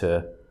tune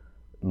to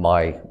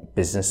my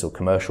business or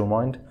commercial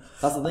mind.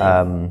 That's the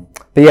thing.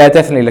 But yeah,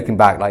 definitely looking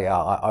back, like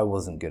I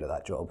wasn't good at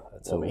that job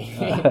at all.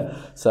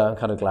 So I'm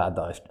kind of glad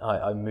that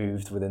I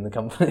moved within the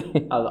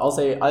company. I'll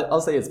say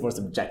it's more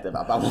subjective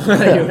about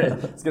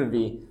that it's going to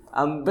be.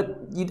 But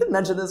you did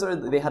mention this, or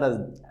they had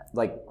a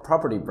like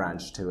property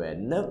branch to it.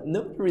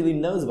 Nobody really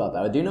knows about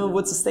that. Do you know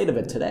what's the state of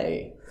it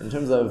today in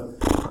terms of?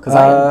 Because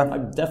I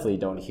definitely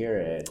don't hear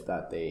it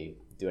that they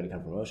do any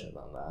kind of promotion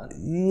about that.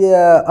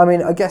 Yeah, I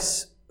mean, I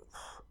guess.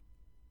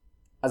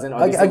 As in,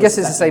 I guess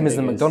it's the same as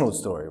the McDonald's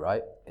story,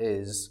 right?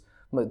 Is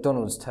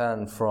McDonald's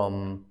turned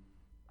from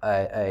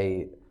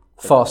a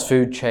fast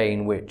food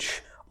chain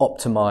which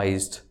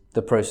optimized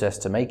the process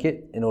to make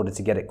it in order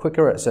to get it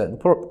quicker at a certain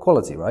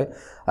quality, right?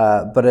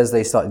 But as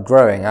they started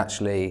growing,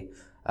 actually,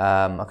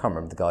 I can't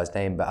remember the guy's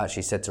name, but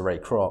actually said to Ray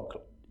Kroc,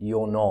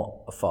 "You're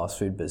not a fast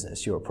food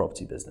business; you're a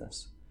property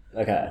business."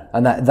 Okay.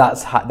 And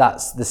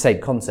that's the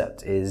same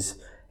concept. Is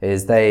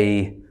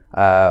they.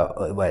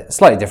 Well,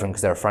 slightly different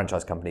because they're a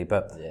franchise company,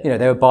 but they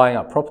were buying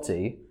up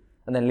property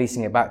and then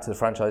leasing it back to the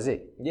franchisee.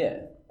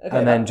 Yeah. Okay.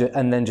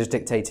 And then just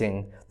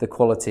dictating the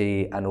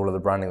quality and all of the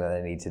branding that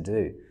they need to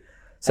do.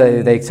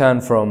 So they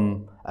turned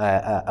from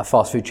a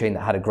fast food chain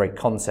that had a great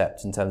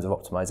concept in terms of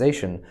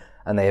optimization,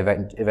 and they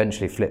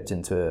eventually flipped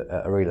into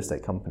a real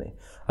estate company.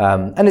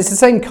 And it's the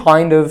same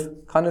kind of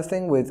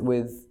thing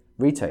with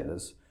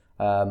retailers.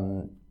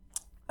 Well,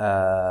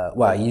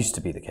 it used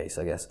to be the case,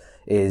 I guess.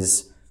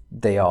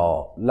 They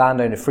are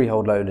landowner,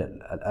 freehold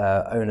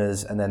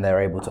owners, and then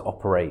they're able to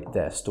operate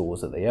their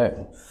stores that they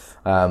own.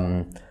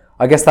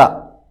 I guess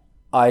that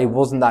I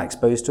wasn't that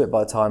exposed to it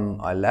by the time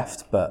I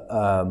left, but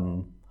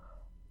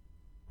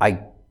I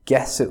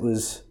guess it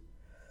was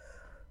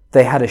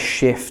they had a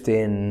shift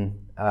in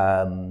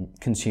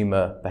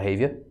consumer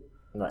behavior.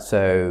 Right.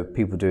 So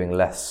people doing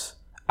less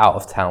out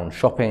of town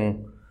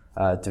shopping,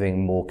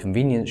 doing more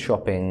convenience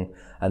shopping,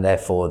 and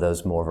therefore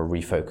there's more of a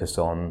refocus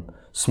on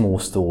small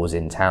stores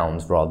in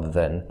towns rather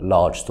than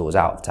large stores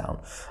out of town.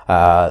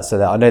 So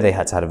that I know they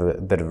had to have a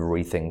bit of a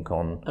rethink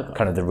on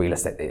kind of the real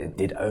estate they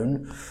did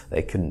own.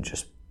 They couldn't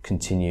just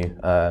continue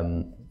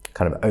kind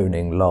of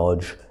owning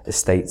large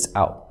estates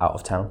out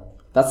of town.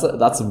 That's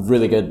a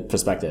really good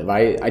perspective.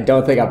 I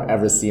don't think I've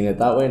ever seen it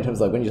that way in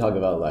terms of like when you talk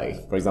about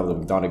like, for example, the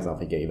McDonald's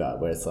example you gave out,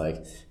 where it's like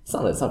it's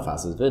not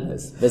fast food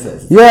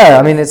business. Yeah,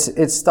 I mean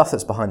it's stuff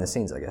that's behind the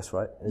scenes, I guess,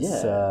 right?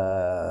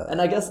 And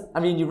I guess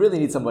you really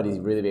need somebody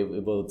to really be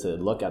able to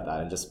look at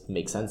that and just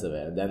make sense of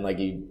it. And then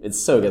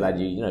it's so good that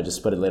you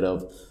just put a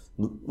little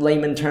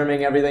layman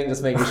terming everything,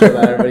 just making sure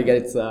that everybody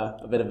gets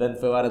a bit of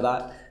info out of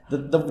that.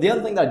 The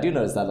other thing that I do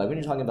notice that like when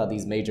you're talking about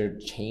these major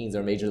chains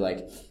or major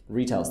like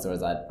retail stores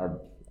that are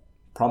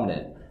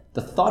prominent,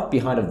 the thought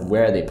behind of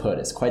where they put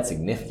is quite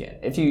significant.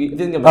 If you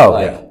think about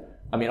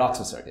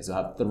Oxford Circus, you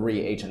have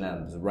 3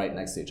 H&Ms right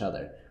next to each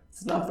other.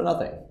 It's not for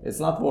nothing. It's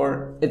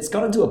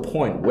gotten to a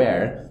point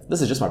where,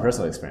 this is just my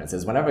personal experience,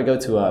 is whenever I go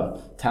to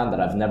a town that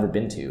I've never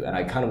been to and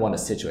I kind of want to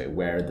situate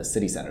where the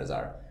city centers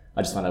are,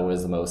 I just found out it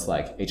was the most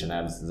like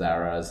H&M's,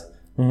 Zara's,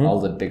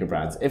 all the bigger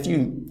brands. If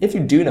you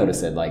do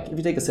notice it, like if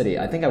you take a city,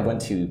 I think I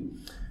went to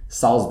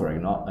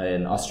Salzburg, not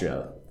in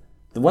Austria.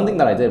 The one thing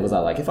that I did was that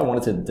like if I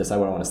wanted to decide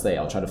where I want to stay,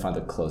 I'll try to find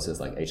the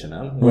closest like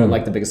H&M, where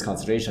like the biggest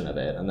concentration of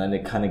it, and then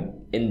it kind of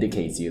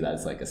indicates you that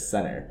it's like a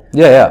center.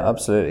 Yeah,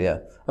 absolutely, yeah.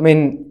 I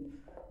mean,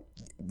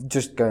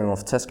 just going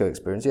off Tesco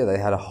experience, yeah, they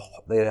had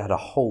a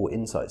whole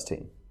insights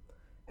team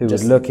who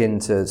would look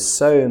into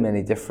so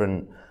many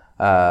different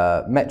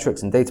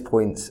metrics and data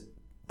points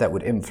that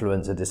would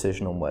influence a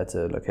decision on where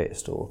to locate a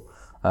store.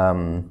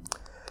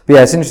 But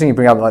yeah, it's interesting you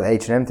bring up like the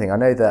H&M thing. I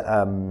know that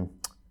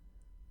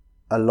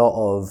a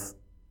lot of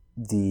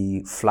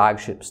the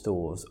flagship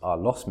stores are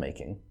loss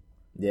making.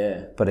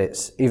 Yeah. But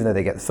it's, even though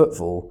they get the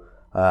footfall,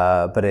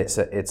 but it's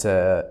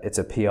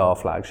a PR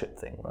flagship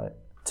thing, right?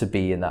 To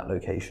be in that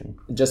location.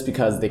 Just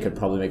because they could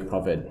probably make a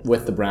profit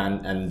with the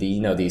brand and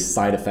the these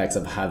side effects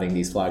of having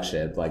these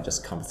flagship, like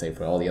just compensate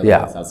for all the other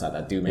ones outside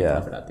that do make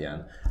profit at the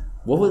end.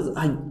 What was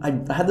I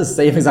had the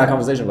same exact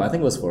conversation, but I think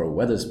it was for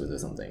Wetherspoons or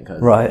something.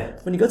 Cause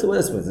when you go to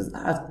Wetherspoons, it's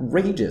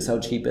outrageous how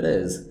cheap it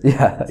is.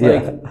 Yeah,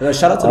 Like,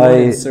 shout out to the one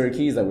in Surrey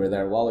Keys that we were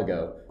there a while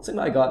ago. So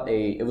I got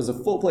it was a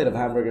full plate of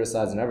hamburger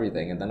size and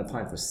everything, and then a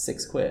pint for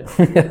 £6.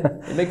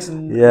 It makes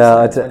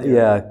no sense.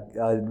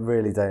 I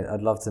really don't.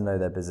 I'd love to know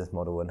their business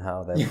model and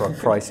how their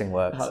pricing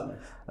works.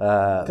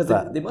 Because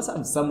they must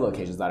have some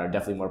locations that are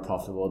definitely more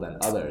profitable than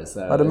others.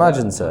 So I'd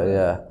imagine so.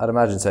 Yeah, I'd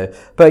imagine so.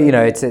 But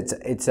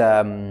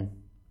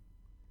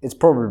it's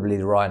probably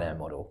the Ryanair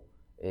model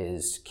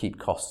is keep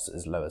costs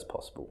as low as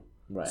possible.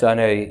 Right. So I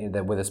know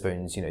that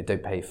Wetherspoons,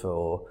 don't pay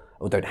for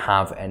or don't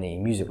have any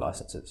music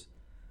licenses.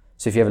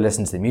 So if you ever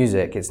listen to the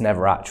music, it's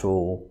never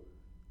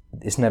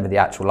the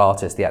actual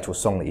artist, the actual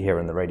song that you hear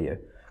on the radio,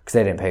 because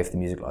they don't pay for the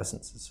music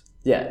licenses.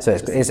 Yeah. So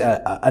it's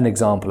an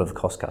example of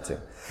cost cutting.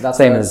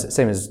 Same as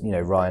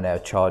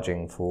Ryanair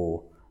charging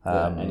for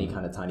any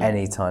kind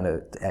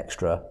of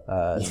extra.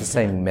 It's the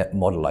same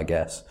model, I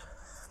guess.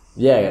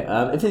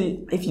 Yeah,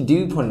 if you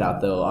do point it out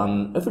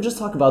though, if we just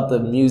talk about the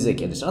music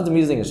industry, not the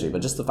music industry,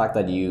 but just the fact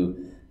that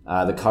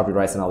the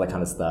copyrights and all that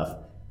kind of stuff.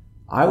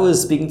 I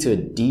was speaking to a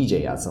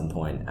DJ at some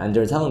point, and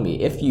they're telling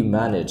me if you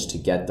manage to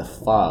get the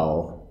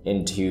file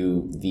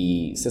into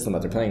the system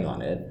that they're playing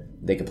on it,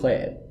 they could play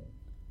it.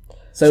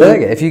 So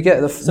if you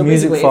get the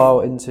music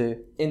file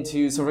into,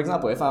 so for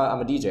example, if I'm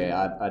a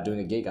DJ doing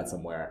a gig at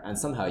somewhere, and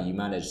somehow you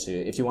manage to,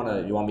 if you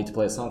want me to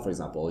play a song, for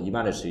example, you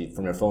manage to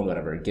from your phone,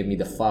 whatever, give me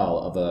the file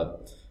of a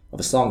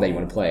song that you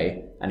want to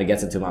play, and it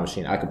gets into my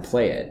machine, I could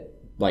play it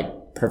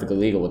like perfectly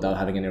legal without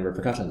having any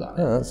repercussions on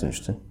it. Yeah, that's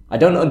interesting. I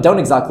don't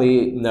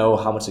exactly know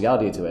how much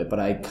legality to it, but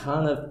I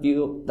kind of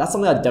feel that's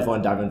something I definitely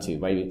want to dive into.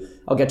 Maybe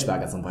I'll get you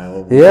back at some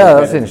point.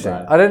 That's interesting.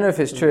 I don't know if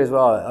it's true as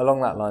well.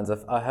 Along that lines,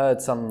 I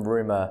heard some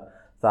rumor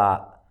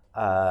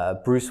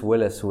that Bruce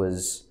Willis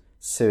was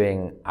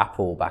suing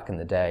Apple back in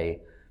the day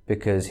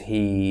because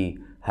he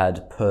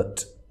had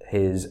put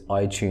his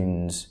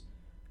iTunes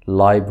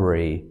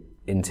library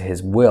into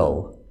his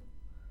will.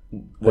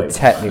 But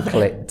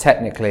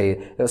technically,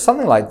 it was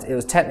something like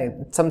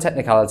some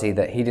technicality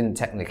that he didn't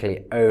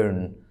technically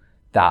own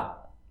that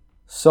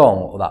song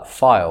or that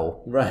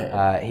file.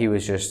 Right. He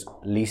was just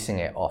leasing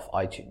it off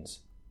iTunes.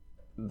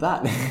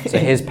 So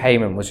his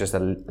payment was just a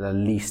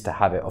lease to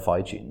have it off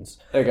iTunes.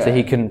 Okay. So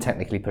he couldn't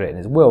technically put it in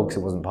his will because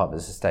it wasn't part of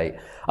his estate.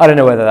 I don't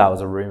know whether that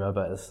was a rumor,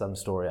 but it's some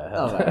story I heard.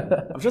 Oh,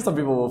 man. I'm sure some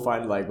people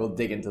will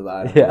dig into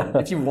that. Yeah.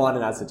 If you want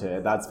an answer to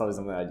it, that's probably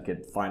something that you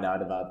could find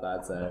out about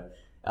that. So,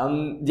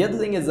 the other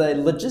thing is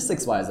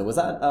logistics-wise, was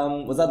that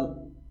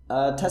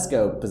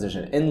Tesco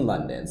position in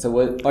London? So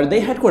are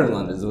they headquartered in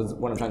London? Is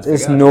what I'm trying to figure out.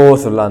 It's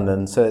north of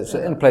London, so it's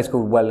in a place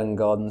called Welwyn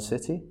Garden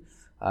City,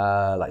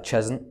 like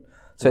Cheshunt.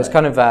 So it's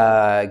kind of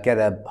get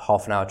a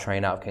half an hour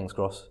train out of King's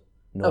Cross,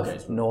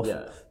 north,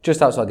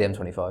 just outside the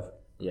M25.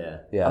 Yeah.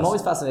 I'm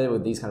always fascinated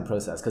with these kind of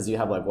processes because you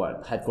have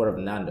headquarters of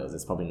Nando's.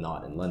 It's probably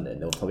not in London.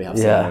 They'll probably have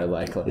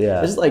somewhere it's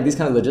just like these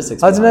kind of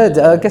logistics. I don't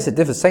know. I guess it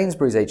differs.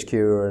 Sainsbury's HQ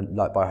are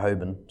like by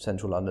Holborn,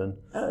 central London.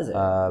 Oh, is it?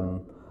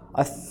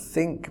 I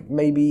think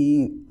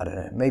maybe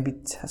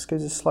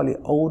Tesco's is slightly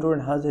older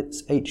and has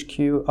its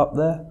HQ up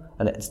there,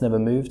 and it's never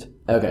moved.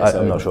 Okay,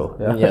 I'm not sure.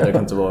 Yeah, they're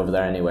comfortable over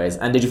there anyways.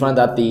 And did you find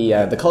that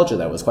the culture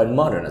there was quite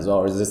modern as well,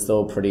 or is it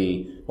still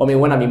pretty? Well, I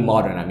mean, when I mean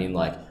modern, I mean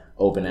like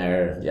open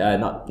air,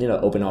 not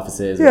open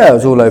offices. Yeah, it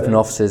was all open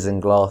offices and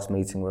glass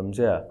meeting rooms.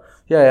 Yeah.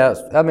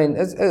 I mean,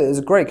 it's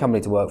a great company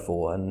to work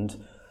for, and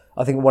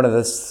I think one of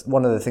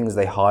the things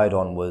they hired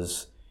on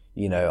was,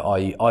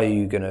 are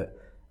you gonna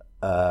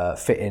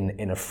fit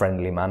in a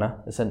friendly manner,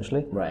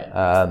 essentially. Right.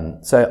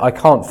 So I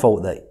can't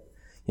fault that,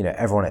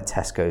 everyone at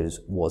Tesco's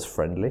was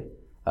friendly,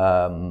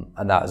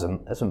 and that's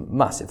a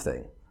massive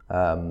thing.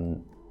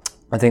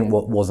 I think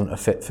what wasn't a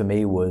fit for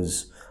me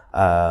was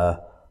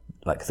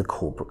like the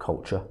corporate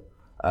culture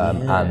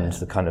and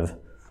the kind of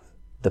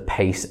the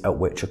pace at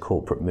which a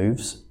corporate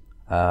moves.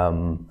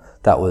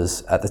 That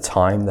was at the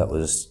time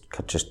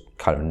just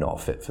kind of not a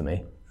fit for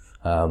me,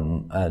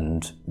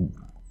 and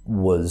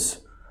was,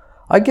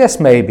 I guess,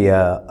 maybe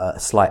a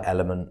slight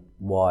element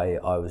why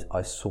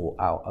I sought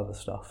out other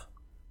stuff.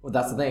 Well,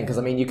 that's the thing, because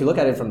I mean, you could look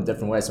at it from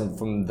different ways.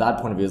 From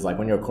that point of view, it's like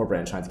when you're a corporate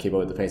and trying to keep up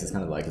with the pace, it's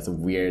kind of like it's a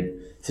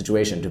weird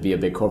situation to be a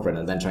big corporate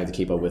and then trying to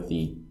keep up with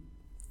the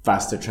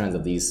faster trends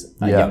of these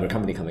younger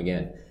company coming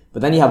in.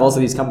 But then you have also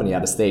these company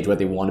at a stage where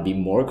they want to be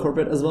more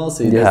corporate as well.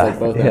 So there's like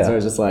both ends. So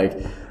it's just like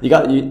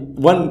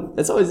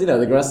it's always,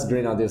 the grass is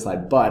green on the other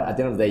side. But at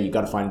the end of the day, you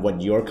got to find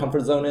what your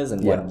comfort zone is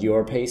and what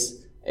your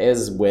pace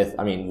is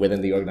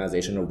within the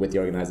organization or with the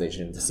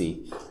organization to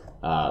see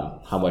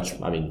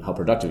how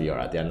productive you are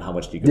at the end, how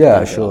much do you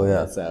get.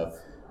 So,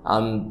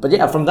 but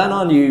yeah, from then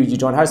on, you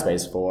joined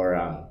Heartspace for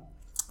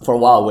a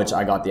while, which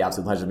I got the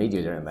absolute pleasure to meet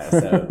you during there.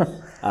 So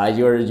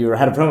you were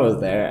head of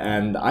promos there,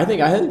 and I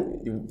think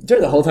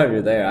during the whole time you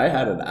were there, I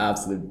had an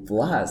absolute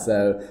blast.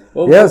 So it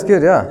was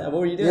good. Yeah. What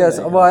were you doing? Yes,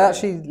 I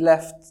actually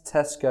left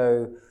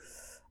Tesco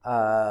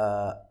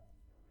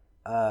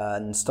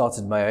and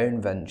started my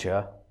own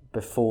venture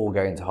before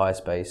going to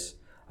Heartspace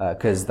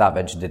because that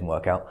venture didn't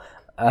work out.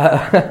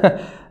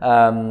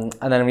 And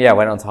then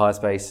went on to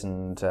Heartspace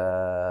and.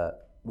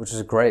 Which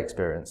was a great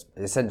experience.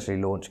 Essentially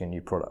launching a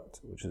new product,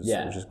 which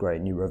is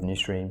great, new revenue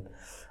stream.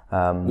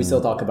 We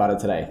still talk about it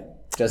today.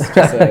 Just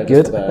good.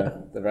 Just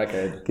for the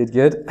record. Good.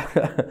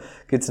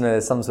 Good to know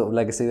there's some sort of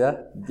legacy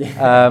there.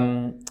 Yeah.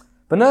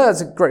 But no,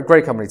 it's a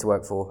great company to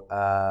work for.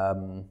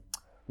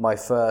 My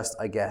first,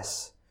 I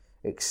guess,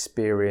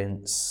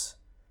 experience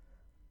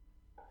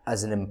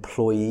as an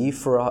employee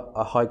for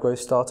a high growth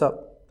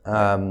startup.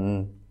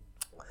 So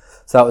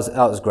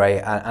that was great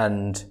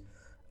and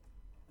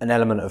an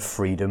element of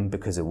freedom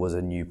because it was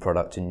a new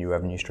product and new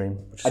revenue stream,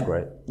 which is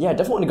great. Yeah, I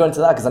definitely want to go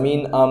into that because I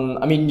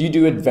mean, you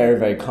do it very,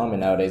 very common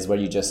nowadays where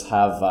you just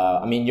have,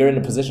 you're in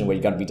a position where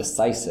you got to be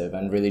decisive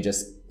and really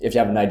just, if you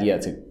have an idea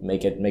to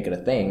make it a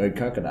thing or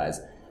concretize.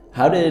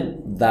 How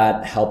did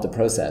that help the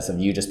process of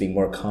you just being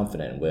more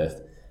confident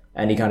with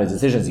any kind of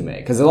decisions you make?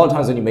 Because a lot of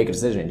times when you make a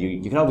decision,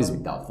 you can always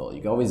be doubtful.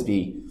 You can always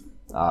be,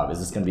 is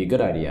this going to be a good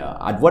idea?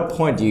 At what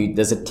point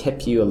does it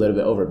tip you a little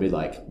bit over, be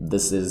like,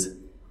 this is,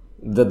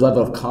 the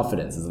level of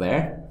confidence is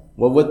there?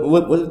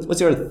 What's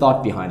your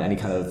thought behind any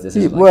kind of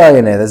decision? Well,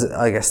 there's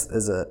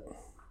a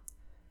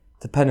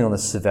depending on the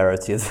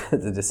severity of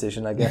the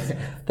decision, I guess,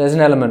 there's an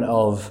element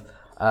of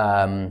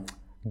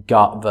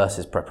gut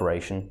versus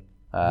preparation,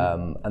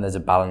 and there's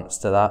a balance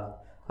to that.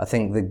 I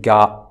think the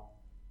gut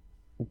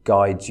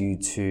guides you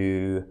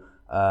to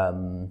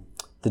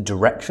the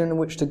direction in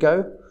which to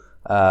go.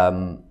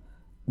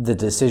 The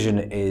decision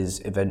is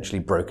eventually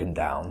broken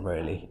down,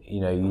 really.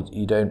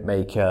 You don't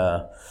make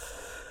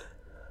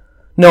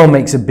no one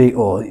makes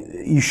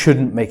you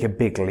shouldn't make a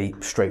big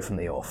leap straight from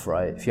the off,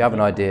 right? If you have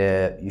an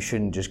idea, you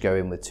shouldn't just go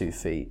in with 2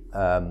 feet.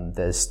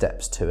 There's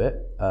steps to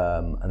it,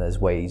 and there's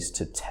ways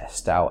to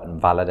test out and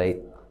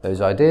validate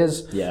those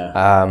ideas. Yeah.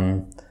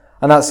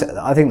 And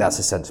I think that's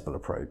a sensible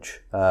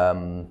approach.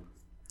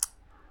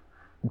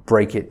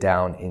 Break it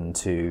down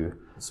into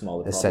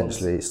smaller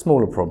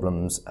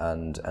problems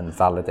and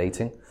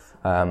validating.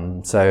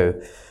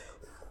 So,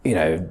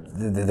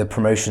 the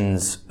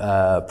promotions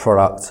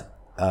product,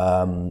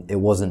 it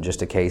wasn't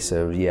just a case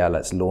of,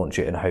 let's launch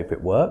it and hope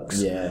it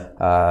works.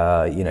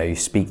 Yeah. You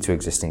speak to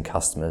existing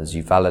customers,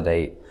 you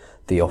validate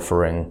the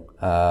offering,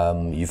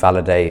 you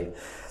validate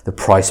the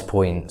price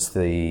points,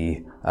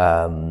 the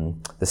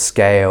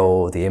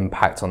scale, the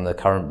impact on the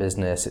current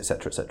business, et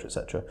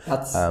cetera.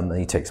 And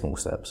you take small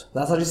steps.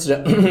 That's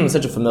actually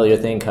such a familiar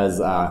thing because,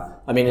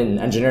 in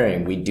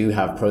engineering, we do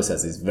have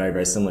processes very,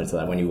 very similar to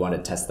that. When you want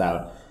to test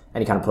out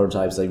any kind of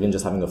prototypes, or even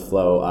just having a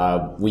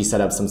flow, we set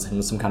up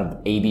some kind of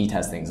A/B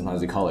testing, sometimes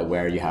we call it,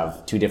 where you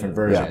have 2 different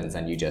versions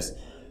and you just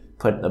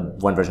put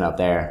one version out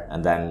there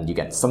and then you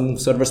get some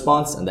sort of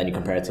response and then you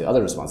compare it to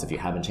other response if you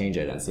haven't changed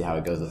it and see how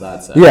it goes with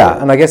that. So.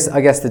 Yeah, and I guess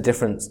the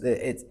difference,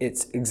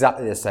 it's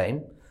exactly the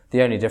same.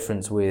 The only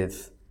difference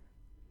with,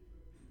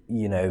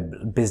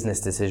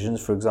 business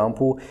decisions, for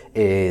example,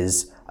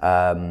 is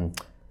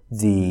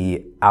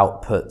the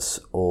outputs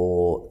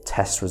or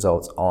test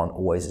results aren't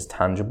always as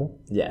tangible.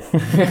 Yeah.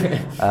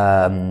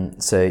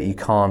 So you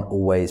can't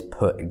always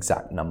put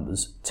exact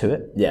numbers to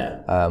it.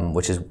 Yeah.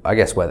 Which is, I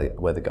guess, where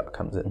the gut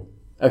comes in.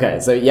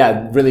 Okay, so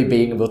really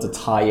being able to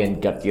tie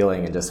in gut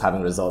feeling and just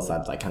having results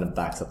that kind of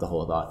backs up the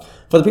whole thought.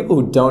 For the people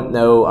who don't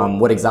know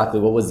what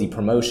was the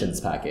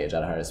promotions package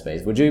at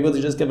Heartspace, would you be able to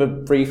just give a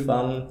brief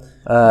sure.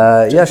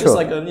 Just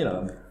like a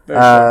very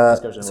short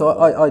description? So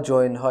I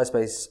joined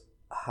Heartspace,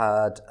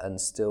 had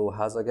and still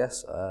has, I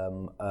guess,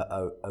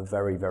 a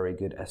very, very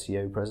good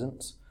SEO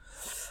presence,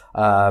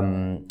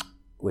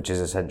 which is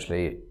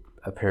essentially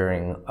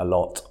appearing a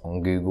lot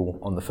on Google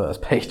on the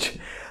first page.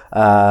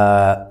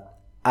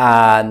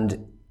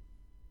 And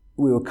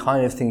we were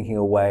kind of thinking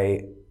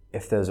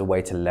if there's a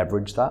way to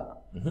leverage that.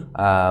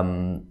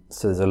 Mm-hmm.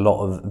 So there's a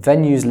lot of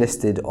venues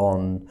listed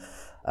on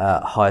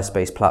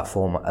Heartspace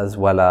platform as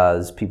well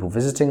as people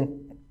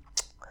visiting.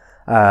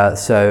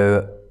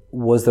 So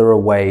was there a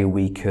way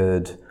we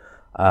could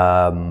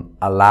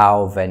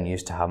allow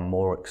venues to have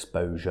more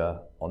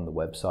exposure on the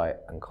website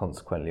and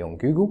consequently on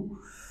Google?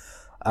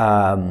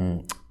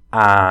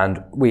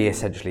 and we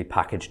essentially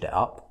packaged it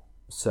up.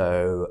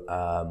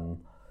 So,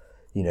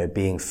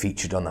 being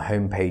featured on the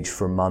homepage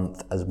for a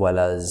month, as well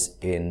as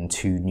in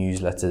 2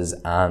 newsletters,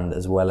 and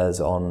as well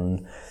as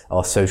on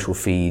our social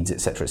feeds,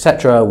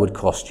 etc., would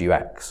cost you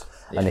X.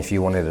 Yeah. And if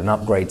you wanted an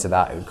upgrade to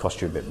that, it would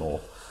cost you a bit more.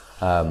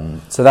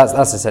 So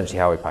that's essentially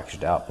how we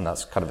packaged it up, and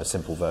that's kind of a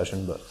simple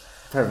version, but.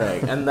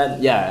 Perfect. And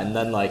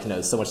then like,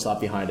 so much thought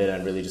behind it,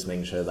 and really just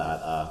making sure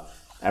that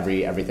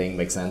everything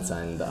makes sense.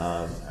 And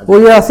I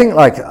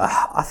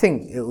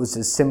think it was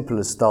as simple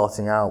as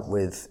starting out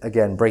with,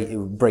 again,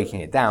 breaking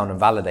it down and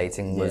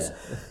validating was,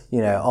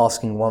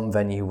 asking one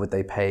venue would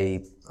they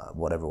pay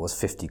whatever it was,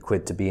 50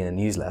 quid to be in a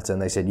newsletter,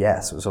 and they said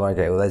yes. So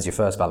okay, well, there's your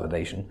first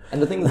validation.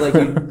 And the thing is, like,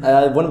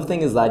 one of the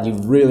things is that you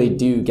really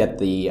do get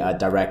the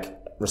direct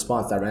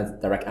response,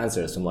 direct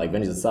answers from like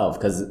venues itself.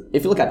 Because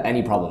if you look at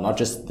any problem, not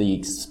just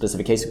the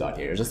specific case you got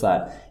here, it's just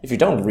that if you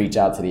don't reach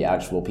out to the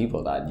actual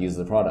people that use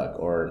the product,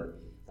 or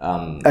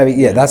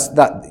that's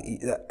that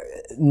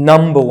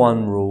number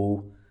one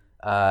rule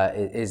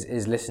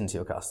is listen to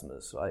your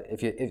customers. Right?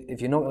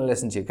 If you're not going to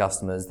listen to your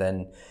customers,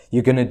 then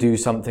you're going to do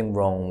something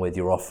wrong with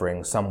your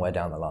offering somewhere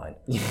down the line.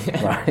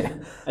 Right?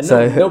 And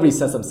nobody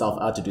sets themselves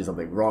out to do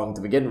something wrong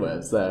to begin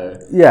with. So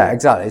yeah,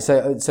 exactly.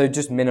 So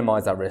just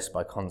minimize that risk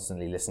by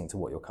constantly listening to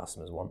what your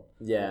customers want.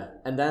 Yeah,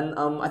 and then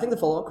I think the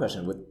follow-up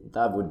question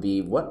would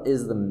be, what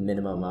is the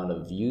minimum amount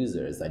of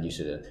users that you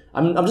should?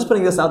 I'm just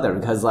putting this out there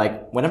because,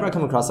 like, whenever I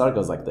come across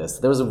articles like this,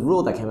 there was a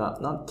rule that came out.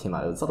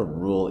 It's not a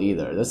rule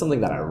either. There's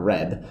something that I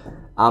read.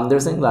 They're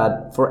saying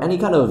that for any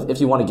kind of, if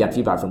you want to get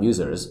feedback from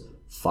users,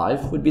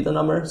 5 would be the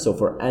number. So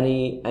for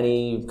any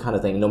kind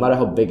of thing, no matter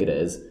how big it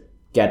is,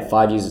 get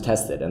 5 users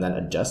tested and then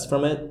adjust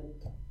from it.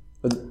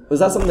 Was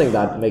that something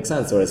that makes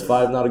sense, or is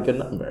 5 not a good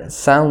number?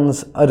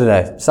 Sounds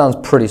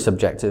pretty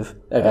subjective.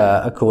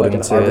 Okay. According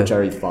like an to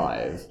arbitrary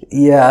 5.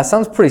 Yeah, it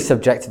sounds pretty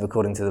subjective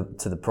according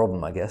to the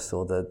problem, I guess,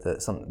 or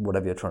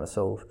whatever you're trying to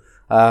solve.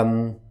 I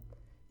don't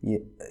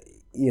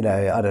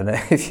know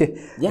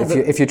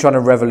if you're trying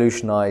to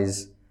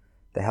revolutionize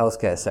the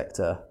healthcare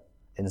sector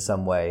in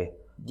some way.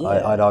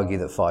 Yeah. I'd argue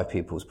that 5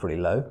 people is pretty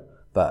low,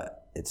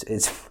 but it's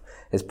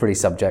pretty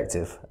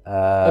subjective.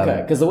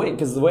 Okay, because the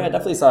way I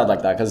definitely saw it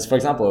like that. Because, for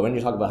example, when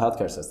you talk about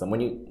healthcare system, when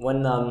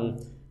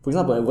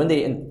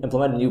they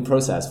implement a new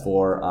process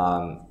for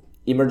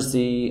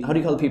emergency, how do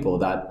you call the people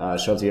that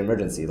show up to your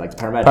emergency, like the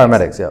paramedics?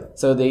 Paramedics, yeah.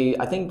 So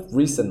I think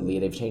recently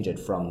they've changed it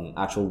from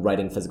actual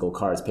writing physical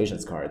cards,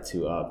 patient's card,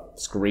 to a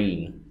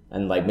screen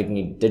and like making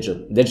it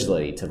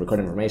digitally to record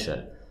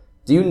information.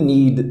 Do you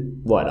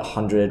need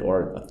 100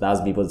 or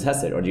 1,000 people to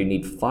test it, or do you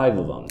need 5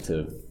 of them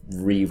to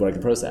rework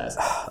the process?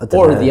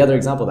 Or the other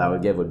example that I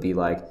would give would be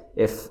like,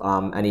 if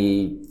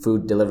any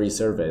food delivery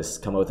service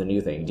come out with a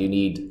new thing, do you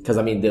need, because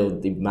I mean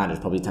they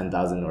manage probably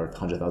 10,000 or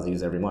 100,000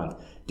 users every month.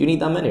 Do you need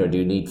that many, or do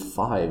you need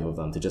 5 of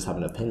them to just have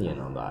an opinion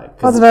on that?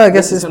 I don't know. I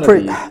guess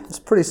it's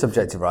pretty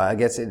subjective, right? I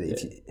guess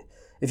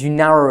if you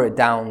narrow it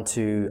down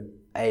to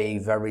a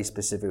very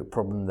specific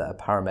problem that a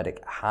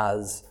paramedic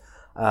has,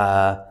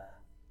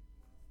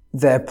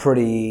 they're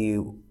pretty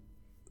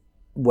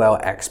well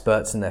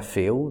experts in their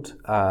field.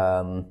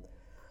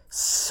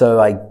 So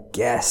I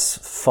guess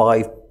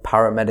 5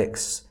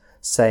 paramedics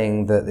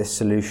saying that this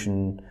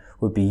solution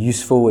would be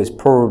useful is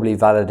probably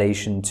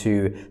validation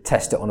to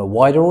test it on a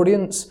wider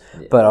audience.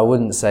 Yeah. But I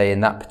wouldn't say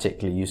in that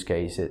particular use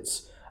case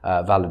it's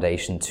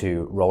validation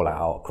to roll it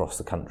out across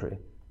the country.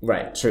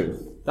 Right,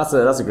 true. That's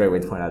a great way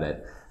to point out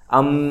it.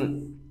 I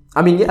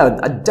mean, yeah,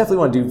 I definitely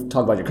want to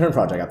talk about your current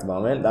project at the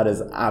moment. That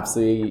is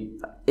absolutely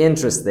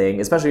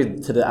interesting, especially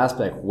to the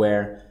aspect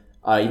where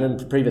even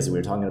previously we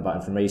were talking about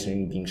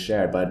information being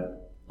shared, but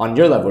on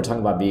your level, we're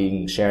talking about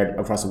being shared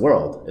across the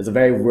world. It's a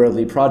very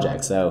worldly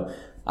project. So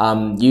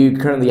you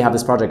currently have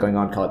this project going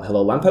on called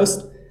Hello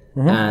Lamppost.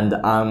 Mm-hmm. And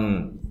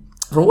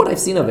from what I've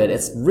seen of it,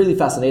 it's really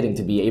fascinating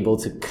to be able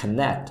to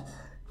connect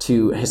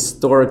to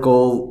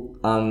historical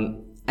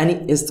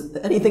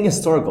anything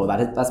historical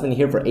that's been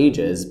here for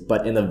ages,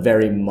 but in a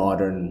very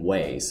modern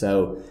way.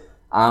 So,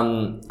 I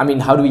mean,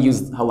 how do we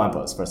use Hello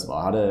Lamppost, first of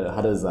all? How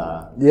does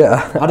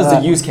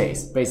the use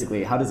case,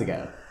 basically, how does it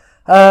go?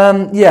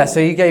 So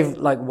you gave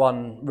like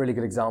one really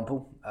good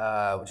example,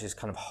 which is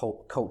kind of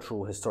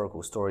cultural,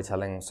 historical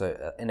storytelling.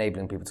 So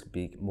enabling people to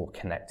be more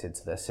connected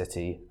to their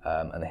city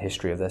and the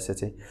history of their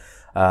city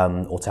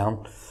or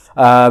town.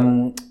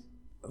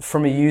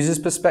 From a user's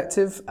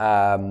perspective,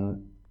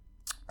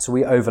 so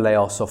we overlay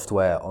our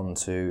software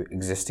onto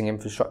existing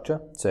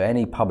infrastructure. So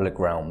any public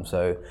realm.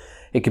 So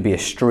it could be a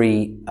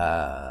street,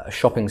 a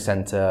shopping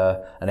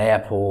center, an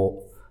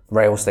airport,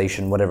 rail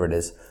station, whatever it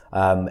is.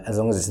 As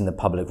long as it's in the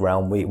public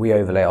realm, we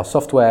overlay our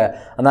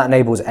software, and that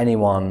enables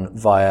anyone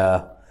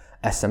via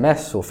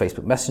SMS or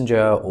Facebook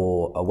Messenger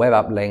or a web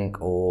app link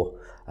or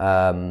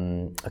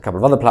a couple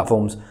of other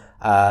platforms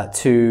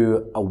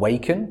to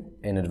awaken,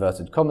 in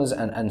inverted commas,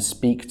 and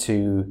speak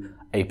to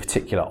a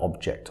particular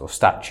object or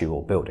statue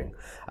or building.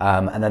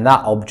 And then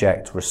that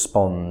object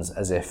responds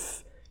as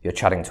if you're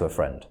chatting to a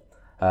friend.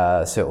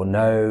 So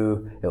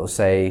it will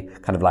say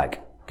kind of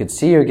like, good to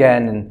see you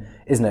again. And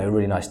isn't it a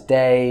really nice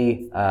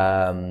day?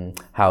 How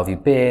have you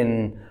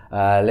been?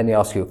 Let me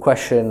ask you a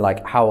question,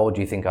 like, how old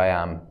do you think I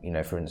am? You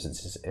know, for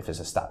instance, if it's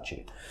a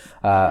statue.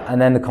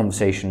 And then the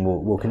conversation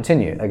will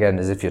continue, again,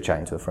 as if you're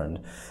chatting to a friend.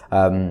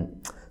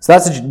 So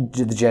that's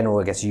the general,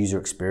 I guess, user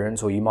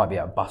experience. Or you might be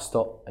at a bus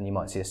stop and you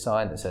might see a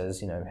sign that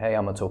says, you know, hey,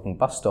 I'm a talking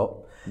bus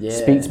stop. Yeah.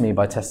 Speak to me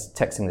by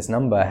texting this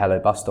number, hello,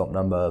 bus stop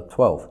number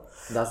 12.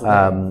 That's the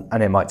thing.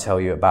 And it might tell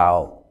you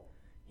about,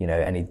 you know,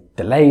 any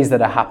delays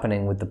that are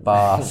happening with the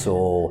bus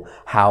or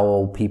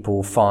how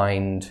people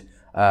find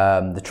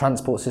the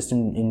transport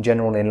system in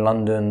general in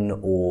London,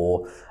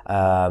 or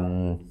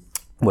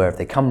where if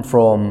they come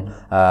from,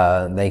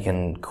 they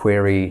can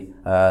query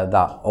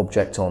that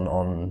object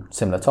on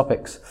similar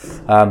topics.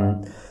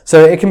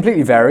 So it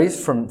completely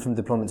varies from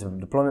deployment to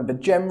deployment, but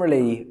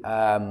generally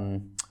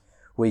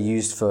we're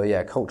used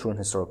for cultural and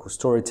historical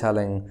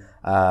storytelling,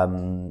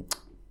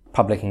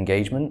 public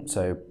engagement,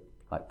 so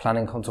like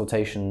planning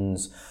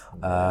consultations,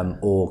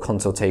 or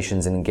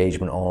consultations and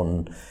engagement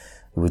on.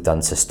 We've done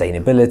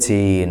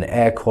sustainability and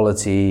air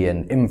quality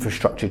and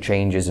infrastructure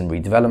changes and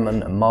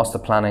redevelopment and master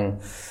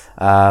planning,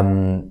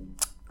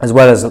 as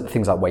well as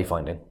things like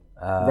wayfinding.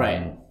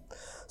 Right.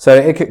 So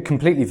it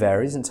completely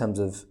varies in terms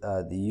of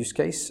the use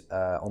case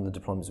on the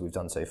deployments we've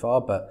done so far,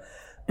 but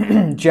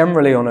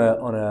generally on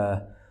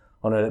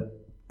a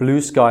blue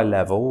sky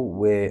level,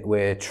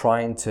 we're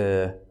trying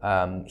to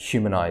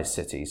humanize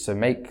cities, so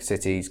make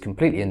cities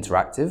completely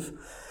interactive,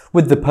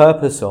 with the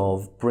purpose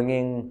of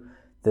bringing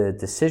the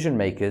decision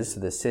makers,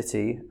 the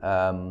city,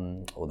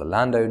 or the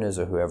landowners,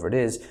 or whoever it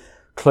is,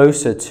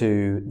 closer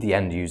to the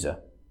end user.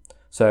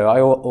 So I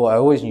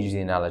always use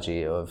the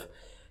analogy of,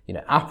 you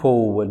know,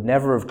 Apple would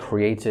never have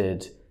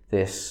created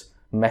this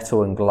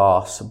metal and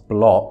glass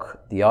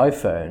block, the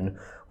iPhone,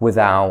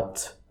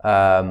 without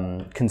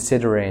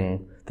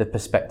considering the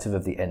perspective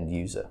of the end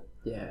user.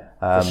 Yeah,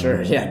 for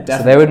sure. Yeah, definitely.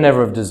 So they would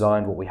never have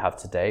designed what we have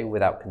today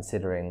without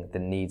considering the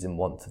needs and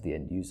wants of the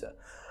end user.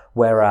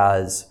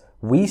 Whereas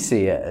we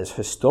see it as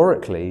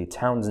historically,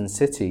 towns and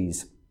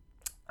cities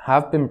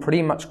have been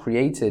pretty much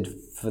created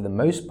for the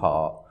most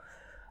part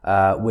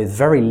with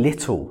very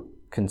little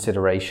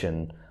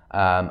consideration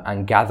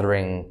and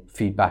gathering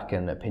feedback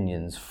and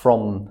opinions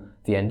from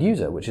the end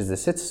user, which is the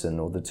citizen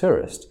or the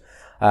tourist.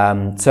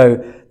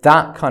 So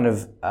that kind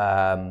of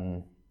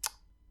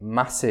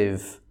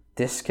massive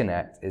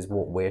disconnect is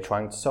what we're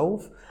trying to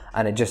solve,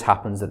 and it just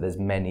happens that there's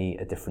many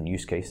different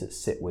use cases that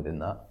sit within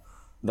that.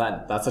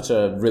 That's such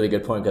a really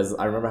good point, because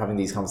I remember having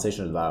these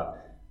conversations about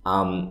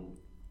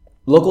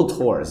local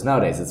tours.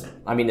 Nowadays,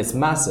 it's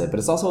massive, but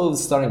it's also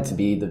starting to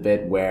be the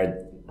bit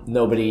where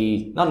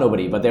not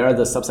nobody, but there are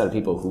the subset of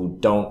people who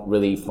don't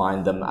really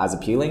find them as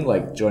appealing,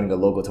 like joining a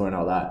local tour and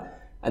all that.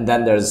 And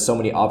then there's so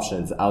many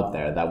options out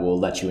there that will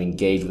let you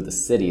engage with a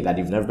city that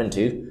you've never been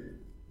to,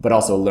 but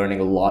also learning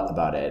a lot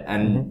about it.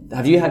 And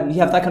you have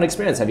that kind of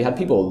experience? Have you had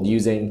people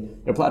using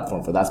your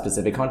platform for that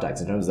specific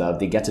context, in terms of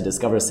they get to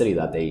discover a city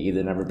that they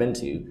either never been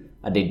to,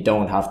 and they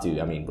don't have to,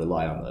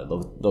 rely on the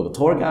local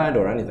tour guide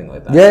or anything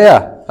like that?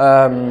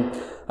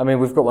 Yeah.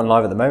 We've got one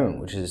live at the moment,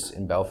 which is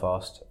in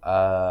Belfast,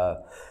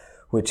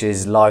 which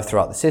is live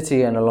throughout the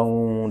city and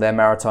along their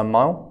Maritime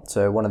Mile.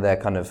 So one of their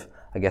kind of,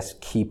 I guess,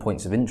 key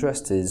points of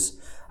interest is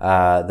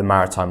the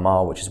Maritime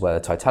Mile, which is where the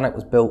Titanic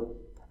was built.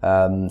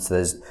 So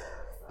there's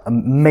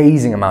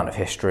amazing amount of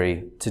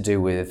history to do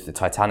with the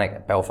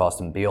Titanic, Belfast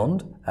and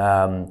beyond,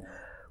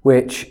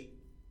 which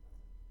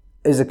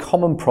is a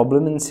common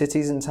problem in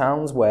cities and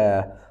towns,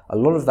 where a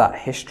lot of that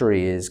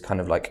history is kind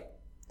of like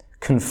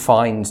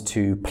confined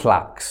to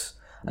plaques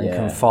and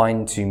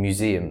confined to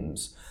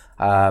museums.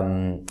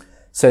 And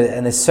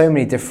there's so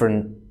many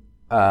different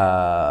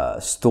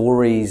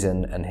stories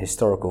and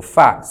historical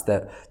facts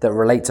that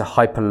relate to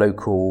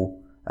hyperlocal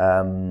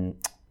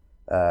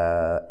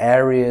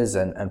areas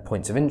and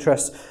points of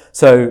interest.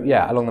 So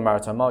along the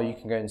Maritime Mile, you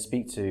can go and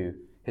speak to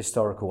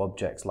historical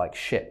objects like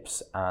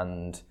ships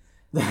and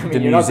the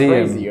you're museum. Not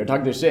crazy. You're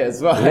talking to shit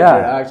as well. Yeah.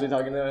 You're actually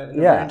talking to.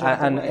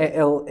 And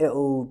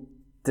it'll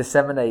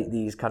disseminate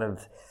these kind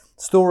of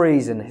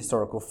stories and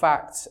historical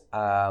facts,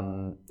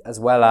 as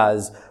well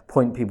as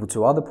point people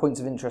to other points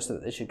of interest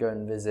that they should go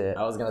and visit.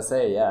 I was gonna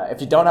say, if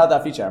you don't have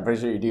that feature, I'm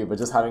pretty sure you do, but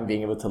just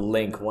being able to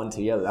link one to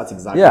the other, that's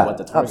exactly what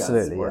the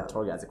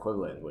tour guide's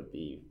equivalent would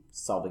be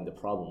solving the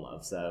problem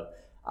of. So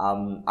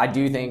I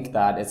do think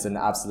that it's an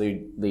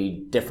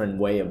absolutely different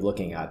way of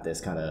looking at this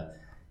kind of.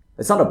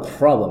 It's not a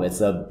problem,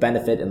 it's a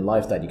benefit in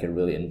life that you can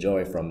really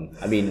enjoy from.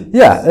 I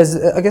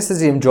guess there's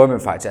the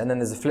enjoyment factor, and then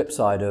there's the flip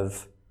side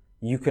of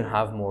you can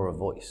have more of a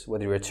voice,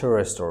 whether you're a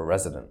tourist or a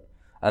resident.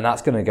 And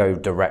that's going to go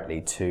directly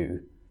to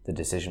the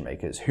decision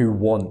makers who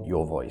want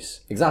your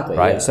voice. Exactly.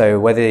 Right? Yeah. So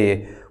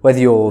whether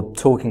you're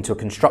talking to a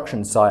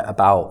construction site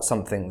about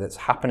something that's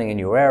happening in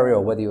your area,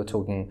 or whether you're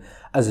talking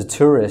as a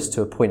tourist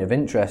to a point of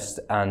interest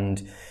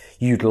and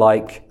you'd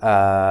like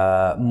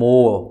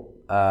more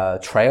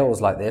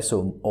trails like this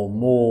or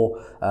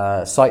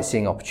more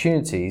sightseeing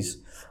opportunities,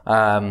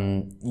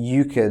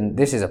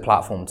 this is a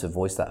platform to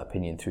voice that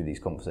opinion through these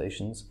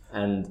conversations.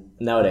 And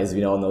nowadays,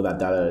 we all know that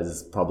data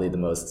is probably the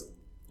most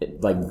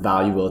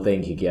valuable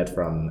thing you get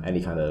from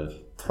any kind of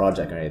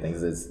project or anything.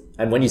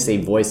 And when you say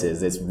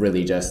voices, it's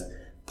really just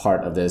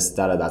part of this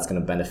data that's going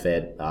to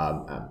benefit,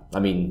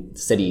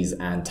 cities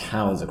and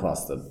towns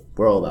across the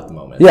world at the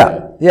moment.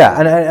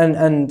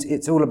 And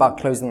it's all about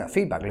closing that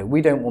feedback loop.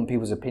 We don't want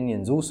people's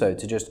opinions also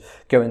to just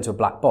go into a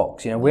black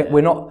box.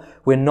 We're not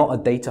a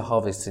data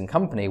harvesting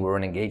company. We're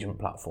an engagement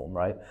platform,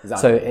 right?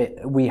 Exactly.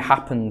 So we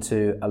happen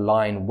to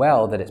align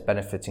well that it's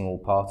benefiting all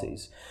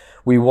parties.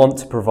 We want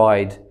to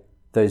provide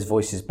those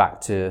voices back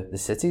to the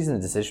cities and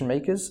the decision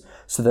makers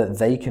so that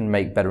they can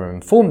make better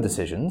informed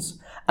decisions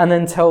and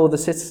then tell the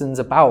citizens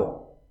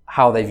about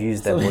how they've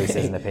used their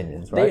voices and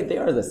opinions, right? They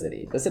are the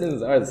city. The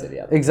citizens are the city.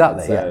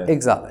 Exactly, so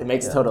exactly. It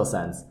makes total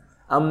sense.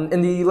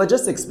 In the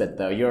logistics bit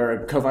though,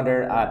 you're a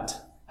co-founder at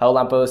Hello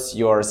Lamppost,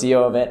 you're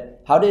CEO of it.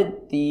 How did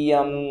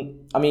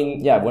when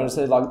we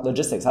say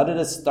logistics, how did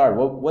it start?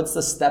 What's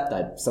the step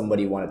that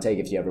somebody want to take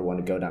if you ever want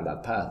to go down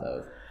that path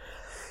of?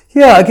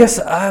 Yeah, I guess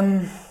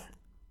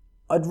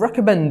I'd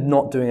recommend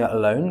not doing it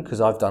alone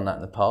because I've done that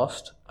in the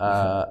past,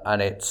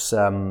 and it's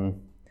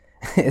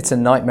a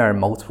nightmare in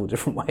multiple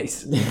different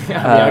ways.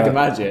 I can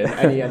imagine.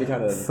 Any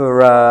kind of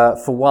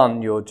for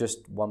one, you're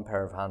just one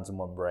pair of hands and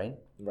one brain.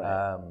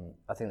 Right.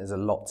 I think there's a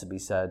lot to be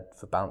said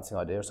for bouncing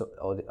ideas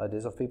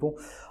off people.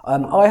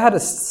 I had a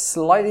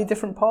slightly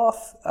different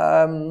path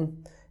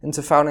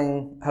into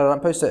founding Hello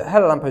Lamppost. So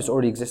Hello Lamppost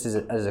already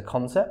existed as a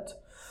concept.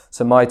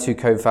 So my two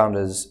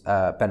co-founders,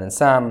 Ben and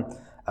Sam,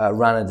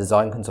 ran a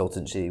design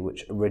consultancy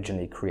which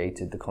originally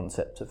created the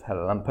concept of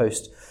Hello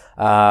Lamppost.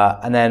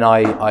 And then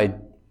I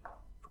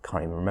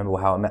can't even remember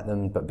how I met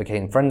them, but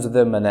became friends with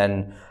them. And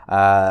then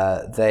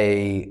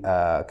they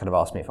kind of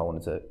asked me if I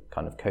wanted to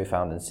kind of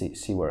co-found and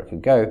see where it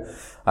could go.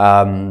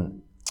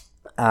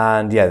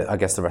 And yeah, I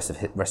guess the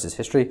rest is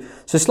history.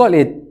 So slightly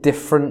a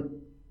different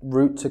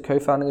route to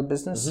co-founding a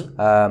business.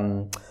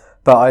 Mm-hmm.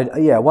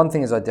 But one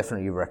thing is I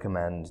definitely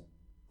recommend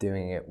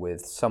doing it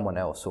with someone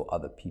else or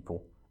other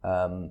people.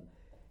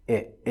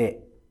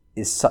 It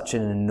is such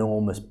an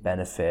enormous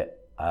benefit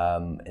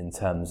in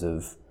terms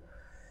of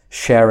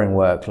sharing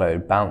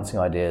workload, bouncing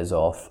ideas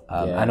off,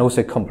 and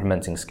also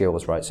complementing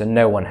skills, right? So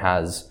no one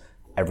has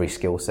every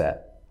skill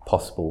set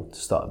possible to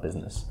start a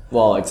business.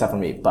 Well, except for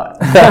me, but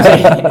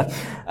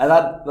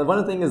and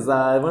one thing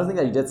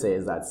that you did say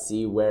is that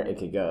see where it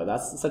could go.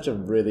 That's such a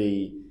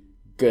really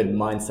good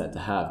mindset to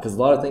have, because a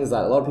lot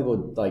of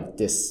people like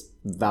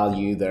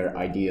disvalue their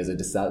ideas or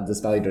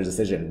disvalue their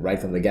decision right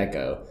from the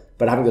get-go.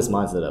 But having this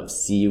mindset of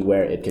see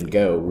where it could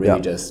go really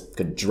just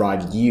could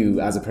drive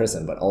you as a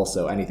person, but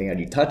also anything that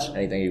you touch,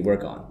 anything you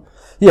work on.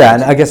 Yeah,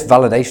 and I guess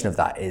validation of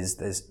that is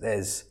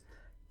there's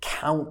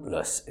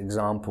countless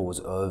examples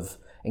of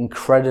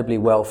incredibly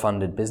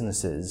well-funded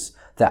businesses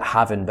that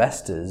have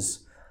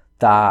investors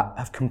that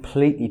have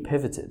completely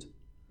pivoted.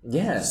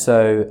 Yeah.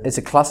 So it's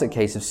a classic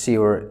case of see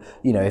where,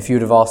 if you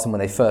would have asked them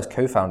when they first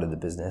co-founded the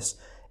business,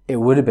 it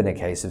would have been a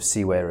case of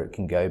see where it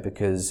can go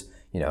because,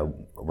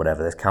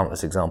 there's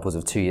countless examples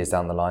of 2 years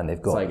down the line,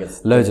 they've got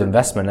loads of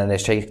investment and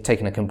they've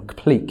taken a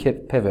complete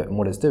pivot in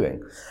what it's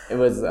doing. It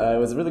was a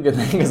really good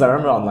thing because I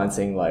remember online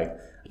saying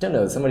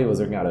somebody was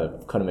working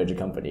at quite a major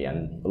company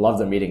and a lot of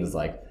the meetings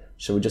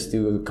should we just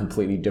do a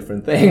completely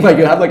different thing?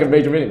 You have a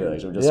major meeting,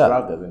 should we just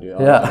scrap this and do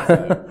all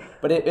that?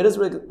 But it is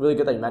really, really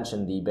good that you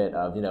mentioned the bit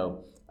of,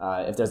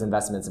 if there's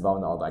investments involved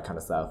and all that kind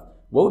of stuff.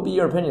 What would be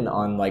your opinion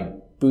on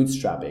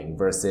bootstrapping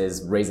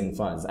versus raising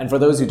funds? And for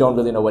those who don't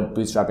really know what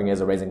bootstrapping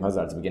is or raising funds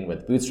are to begin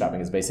with, bootstrapping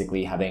is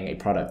basically having a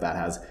product that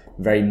has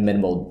very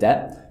minimal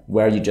debt,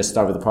 where you just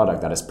start with a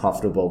product that is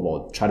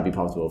profitable, try to be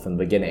profitable from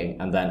the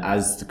beginning, and then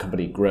as the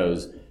company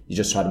grows, you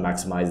just try to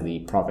maximize the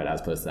profit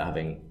as opposed to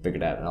having bigger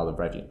debt and all the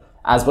revenue.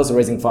 As opposed to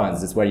raising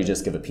funds, it's where you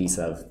just give a piece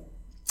of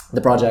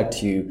the project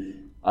to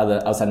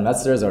other outside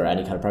investors or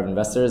any kind of private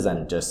investors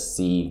and just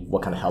see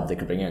what kind of help they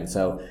could bring in.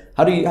 So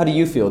how do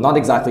you feel? Not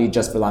exactly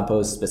just for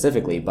Lamppost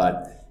specifically,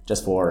 but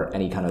just for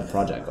any kind of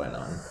project going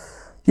on.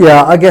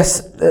 Yeah, I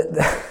guess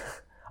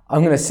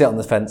I'm going to sit on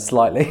the fence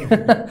slightly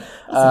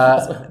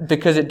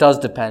because it does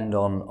depend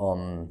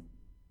on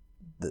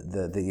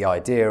the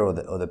idea or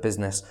the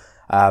business.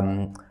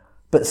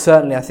 But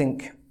certainly, I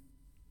think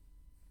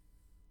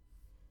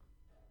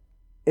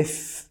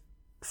if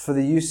for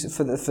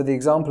the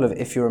example of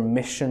if you're a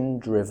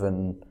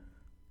mission-driven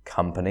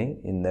company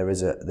and there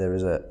is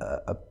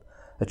a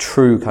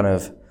true kind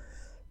of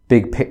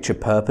big picture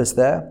purpose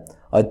there,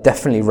 I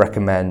definitely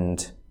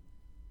recommend.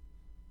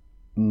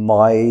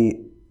 My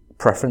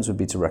preference would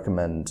be to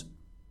recommend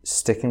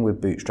sticking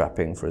with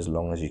bootstrapping for as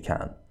long as you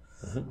can.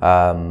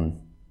 Mm-hmm.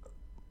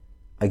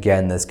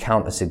 Again, there's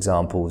countless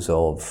examples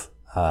of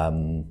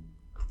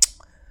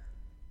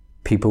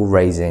people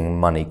raising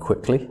money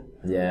quickly.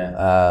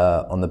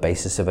 On the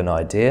basis of an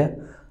idea,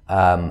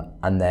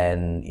 and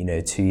then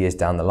 2 years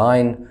down the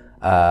line,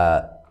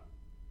 at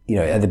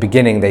the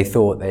beginning they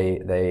thought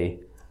they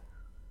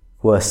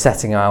were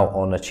setting out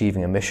on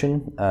achieving a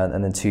mission,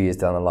 and then 2 years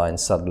down the line,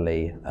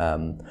 suddenly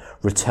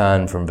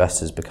return for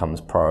investors becomes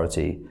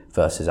priority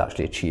versus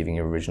actually achieving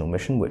your original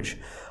mission, which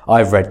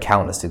I've read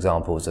countless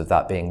examples of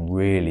that being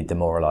really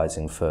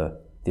demoralizing for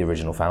the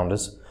original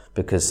founders,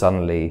 because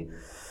suddenly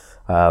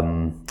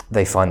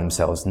they find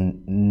themselves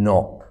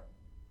not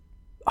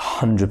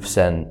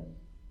 100%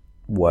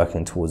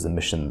 working towards the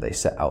mission that they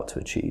set out to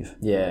achieve.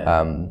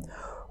 Yeah.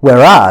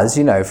 Whereas,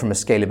 from a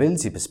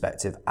scalability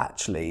perspective,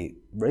 actually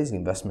raising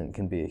investment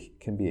can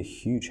be a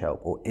huge help,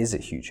 or is a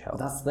huge help.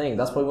 That's the thing.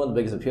 That's probably one of the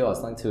biggest appeals. I was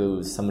talking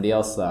to somebody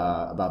else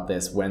about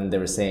this when they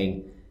were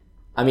saying,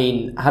 I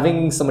mean,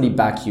 having somebody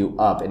back you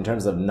up in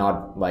terms of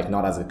not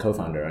as a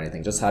co-founder or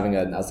anything, just having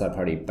an outside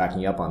party backing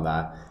you up on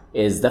that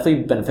is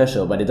definitely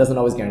beneficial, but it doesn't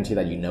always guarantee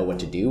that you know what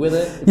to do with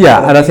it.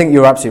 Yeah, and I think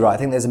you're absolutely right. I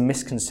think there's a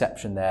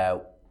misconception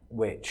there,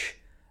 which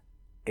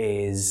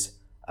is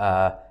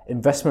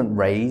investment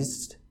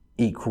raised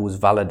equals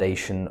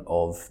validation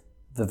of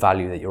the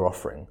value that you're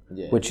offering,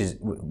 which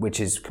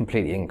is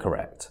completely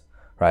incorrect,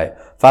 right?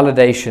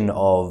 Validation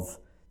of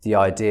the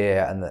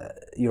idea and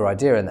your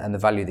idea and the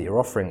value that you're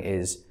offering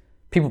is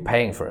people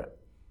paying for it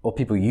or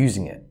people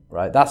using it,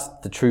 right? That's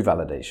the true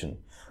validation.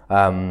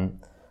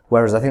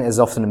 Whereas I think there's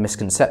often a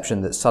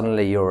misconception that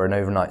suddenly you're an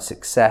overnight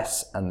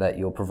success and that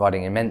you're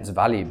providing immense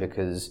value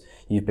because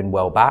you've been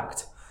well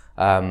backed.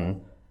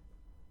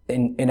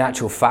 In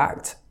actual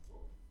fact,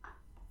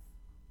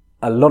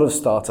 a lot of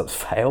startups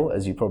fail,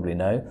 as you probably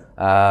know.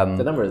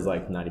 The number is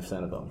like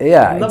 90% of them.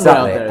 Yeah,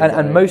 exactly.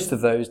 And most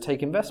of those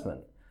take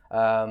investment.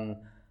 And,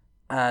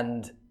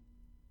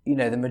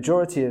 the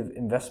majority of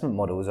investment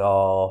models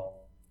are,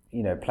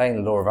 playing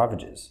the law of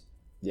averages.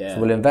 Yeah.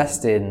 So we'll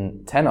invest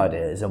in 10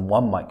 ideas and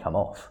one might come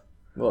off.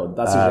 Well,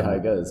 that's usually how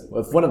it goes.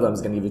 Well, if one of them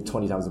is going to give you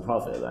 20 times the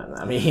profit, then,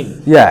 I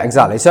mean... Yeah,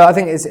 exactly. So I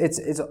think it's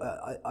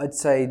I'd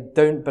say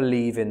don't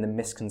believe in the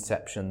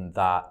misconception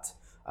that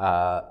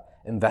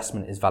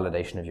investment is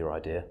validation of your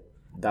idea.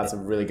 That's a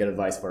really good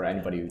advice for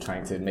anybody who's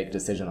trying to make a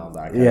decision on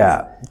that.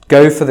 Yeah,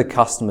 go for the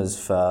customers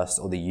first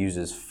or the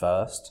users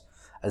first,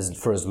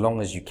 for as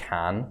long as you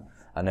can.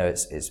 I know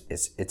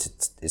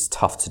it's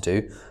tough to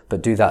do,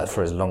 but do that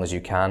for as long as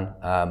you can.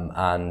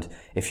 And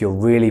if you're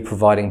really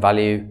providing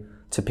value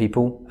to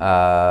people,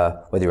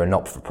 whether you're a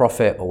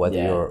not-for-profit or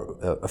whether you're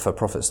a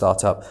for-profit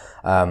startup,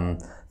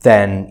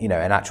 then in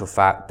actual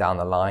fact, down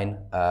the line,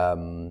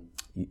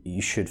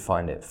 you should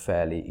find it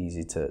fairly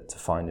easy to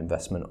find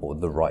investment or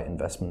the right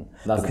investment.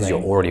 That's because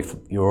you're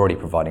already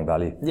providing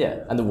value.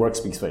 Yeah, and the work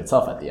speaks for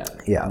itself at the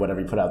end. Yeah,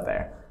 whatever you put out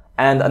there.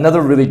 And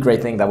another really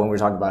great thing that when we're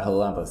talking about Hello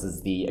Lamppost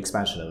is the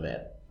expansion of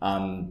it.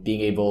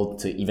 Being able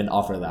to even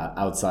offer that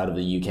outside of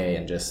the UK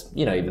and just,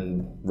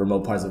 even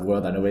remote parts of the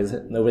world that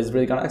nobody's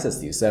really got access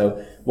to.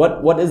 So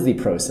what is the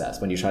process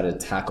when you try to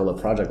tackle a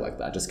project like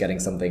that? Just getting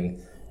something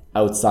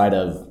outside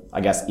of,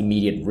 I guess,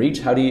 immediate reach?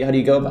 How do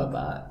you go about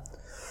that?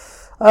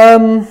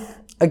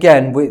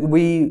 Again,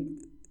 we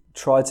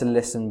try to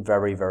listen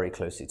very, very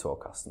closely to our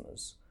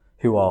customers,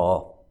 who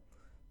are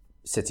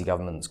city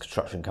governments,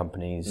 construction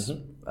companies,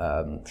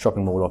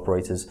 shopping mall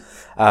operators,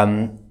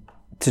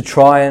 to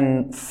try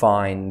and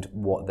find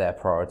what their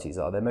priorities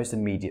are, their most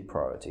immediate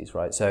priorities,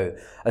 right? So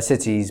a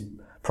city's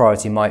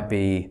priority might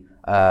be,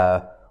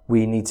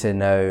 we need to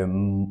know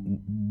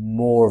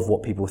more of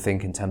what people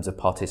think in terms of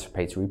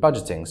participatory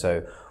budgeting.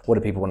 So what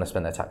do people want to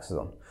spend their taxes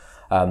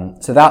on?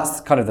 So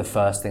that's kind of the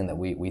first thing that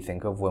we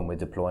think of when we're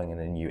deploying in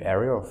a new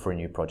area or for a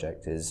new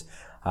project is,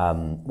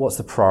 what's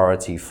the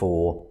priority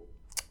for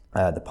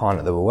the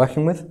partner that we're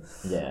working with?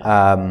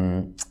 Yeah.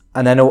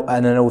 And then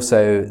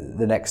also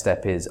the next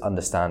step is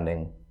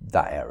understanding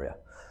that area.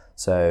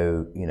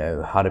 So,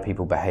 how do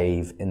people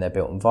behave in their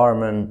built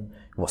environment?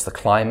 What's the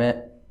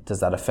climate? Does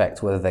that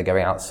affect whether they're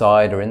going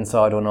outside or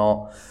inside or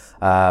not?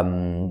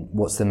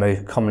 What's the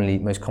most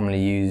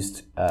commonly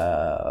used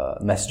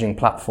messaging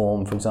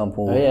platform, for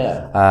example? Oh,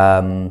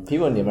 yeah.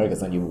 People in the Americas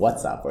don't use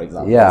WhatsApp, for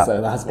example. Yeah.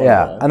 So that's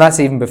and that's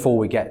even before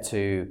we get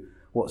to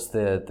what's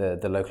the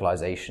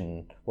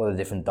localization, what are the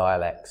different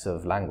dialects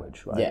of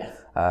language, right?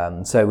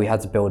 Yeah. So we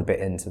had to build a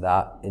bit into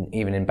that,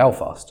 even in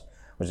Belfast,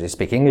 which they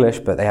speak English,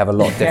 but they have a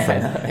lot of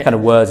different kind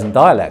of words and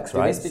dialects,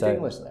 right? Do they speak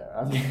English there?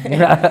 I'm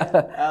kidding.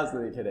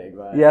 Absolutely kidding.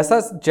 But... Yeah, so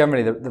that's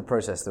generally the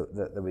process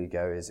that we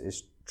go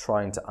is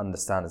trying to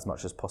understand as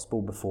much as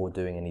possible before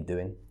doing any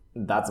doing.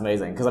 That's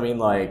amazing, because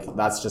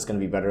that's just going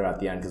to be better at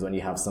the end, because when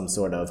you have some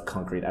sort of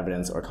concrete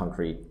evidence or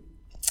concrete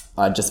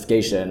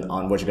justification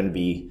on what you're going to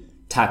be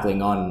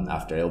tackling on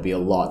after, it'll be a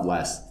lot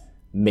less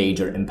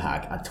major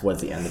impact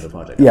towards the end of the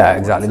project. Yeah,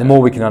 exactly. The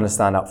more we can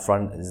understand up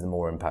front is the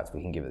more impact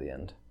we can give at the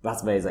end.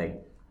 That's amazing.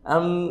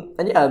 And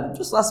yeah,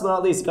 just last but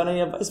not least, got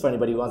any advice for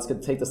anybody who wants to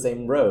take the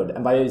same road?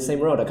 And by the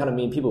same road, I kind of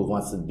mean people who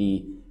wants to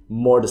be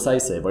more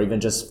decisive or even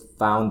just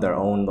found their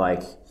own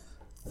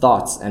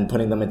thoughts and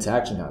putting them into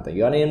action kind of thing.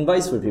 You got any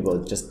advice for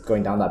people just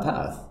going down that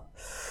path?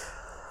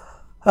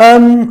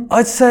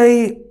 I'd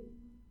say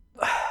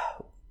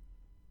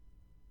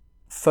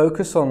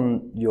focus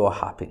on your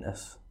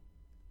happiness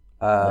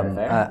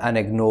and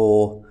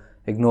ignore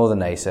the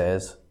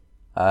naysayers.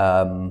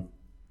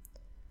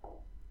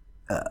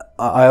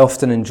 I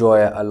often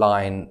enjoy a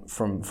line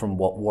from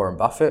what Warren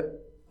Buffett,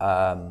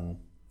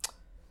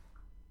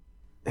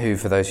 who,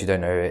 for those who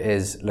don't know who it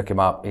is, look him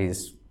up.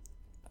 He's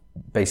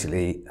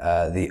basically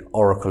the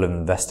oracle of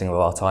investing of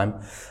our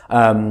time.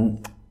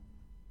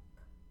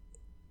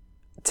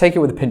 Take it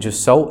with a pinch of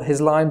salt, his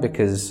line,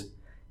 because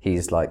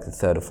he's like the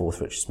third or fourth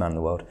richest man in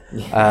the world.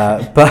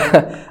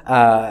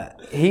 But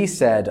he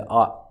said,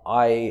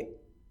 I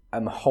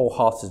am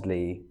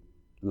wholeheartedly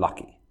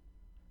lucky.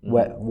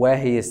 Where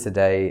he is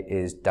today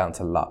is down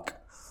to luck.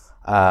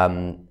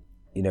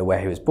 Where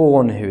he was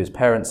born, who his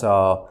parents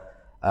are,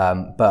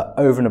 but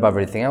over and above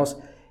everything else,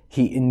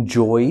 he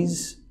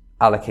enjoys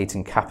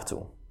allocating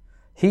capital.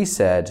 He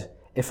said,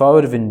 if I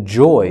would have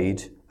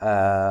enjoyed,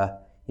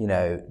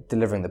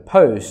 delivering the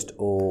post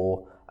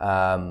or,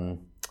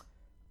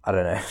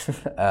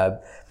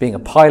 being a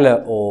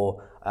pilot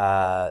or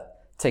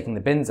taking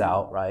the bins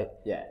out, right?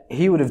 Yeah.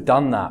 He would have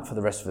done that for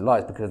the rest of his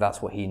life because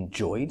that's what he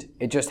enjoyed.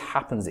 It just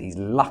happens that he's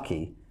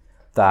lucky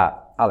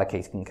that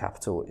allocating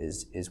capital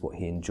is what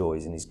he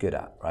enjoys and he's good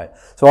at, right?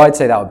 So I'd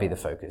say that would be the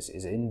focus,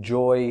 is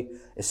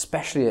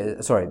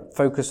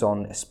focus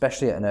on,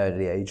 especially at an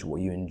early age,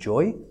 what you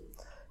enjoy.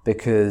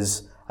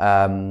 Because,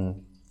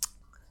 again,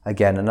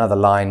 another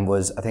line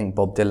was, I think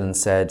Bob Dylan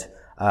said,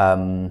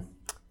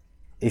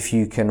 if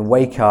you can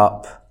wake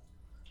up,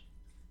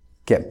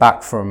 get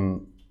back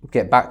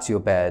to your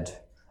bed,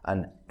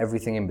 and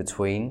everything in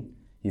between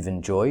you've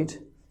enjoyed,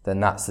 then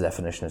that's the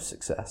definition of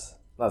success.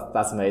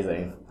 That's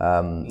amazing.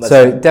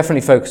 So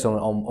definitely focus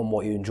on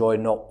what you enjoy,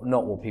 not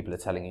what people are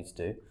telling you to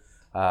do.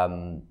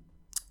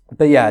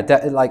 But yeah,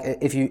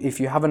 if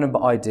you have an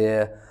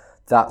idea,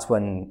 that's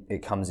when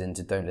it comes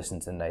into don't listen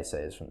to the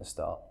naysayers from the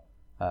start.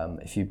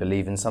 If you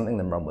believe in something,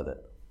 then run with it.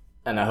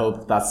 And I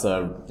hope that's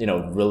a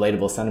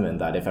relatable sentiment,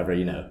 that if ever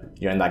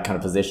you're in that kind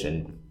of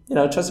position,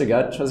 trust your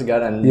gut,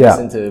 and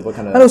listen to what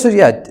kind of. And also,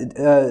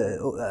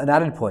 an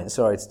added point.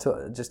 Sorry,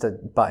 just to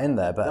butt in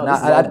there, but an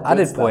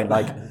added point,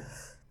 like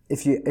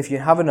if you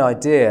have an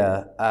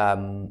idea,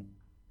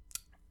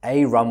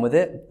 A, run with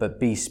it, but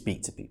B,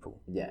 speak to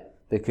people. Yeah.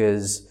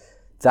 Because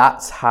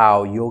that's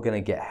how you're going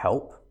to get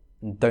help,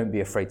 and don't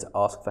be afraid to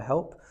ask for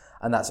help.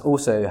 And that's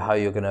also how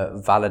you're going to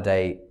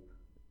validate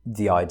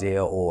the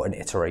idea or an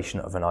iteration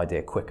of an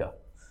idea quicker.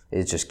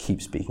 Is just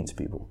keep speaking to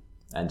people.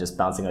 And just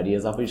bouncing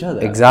ideas off each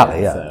other.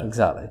 Exactly,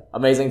 exactly.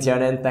 Amazing,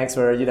 Tiernan. Thanks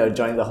for,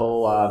 joining the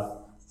whole,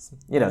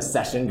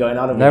 session going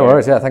on over here. No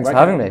worries, thanks for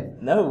having me.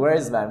 No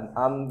worries, man.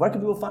 Where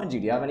can people find you?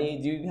 Do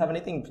you have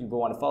anything people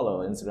want to follow?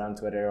 Instagram,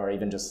 Twitter, or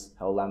even just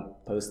Hello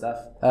Lamppost stuff?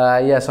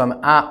 So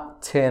I'm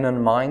at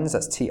Tiernan Minds,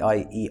 that's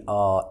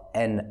TIERNAN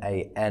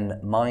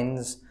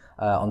Minds,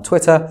 on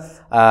Twitter.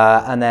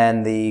 And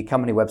then the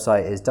company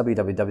website is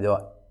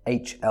www.hlp.city.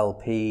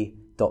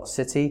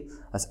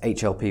 That's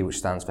HLP, which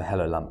stands for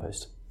Hello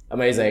Lamppost.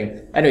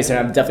 Amazing. Anyway, sir,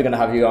 I'm definitely going to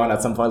have you on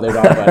at some point later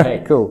on. But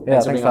hey, cool. Yeah,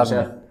 thanks for having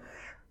me.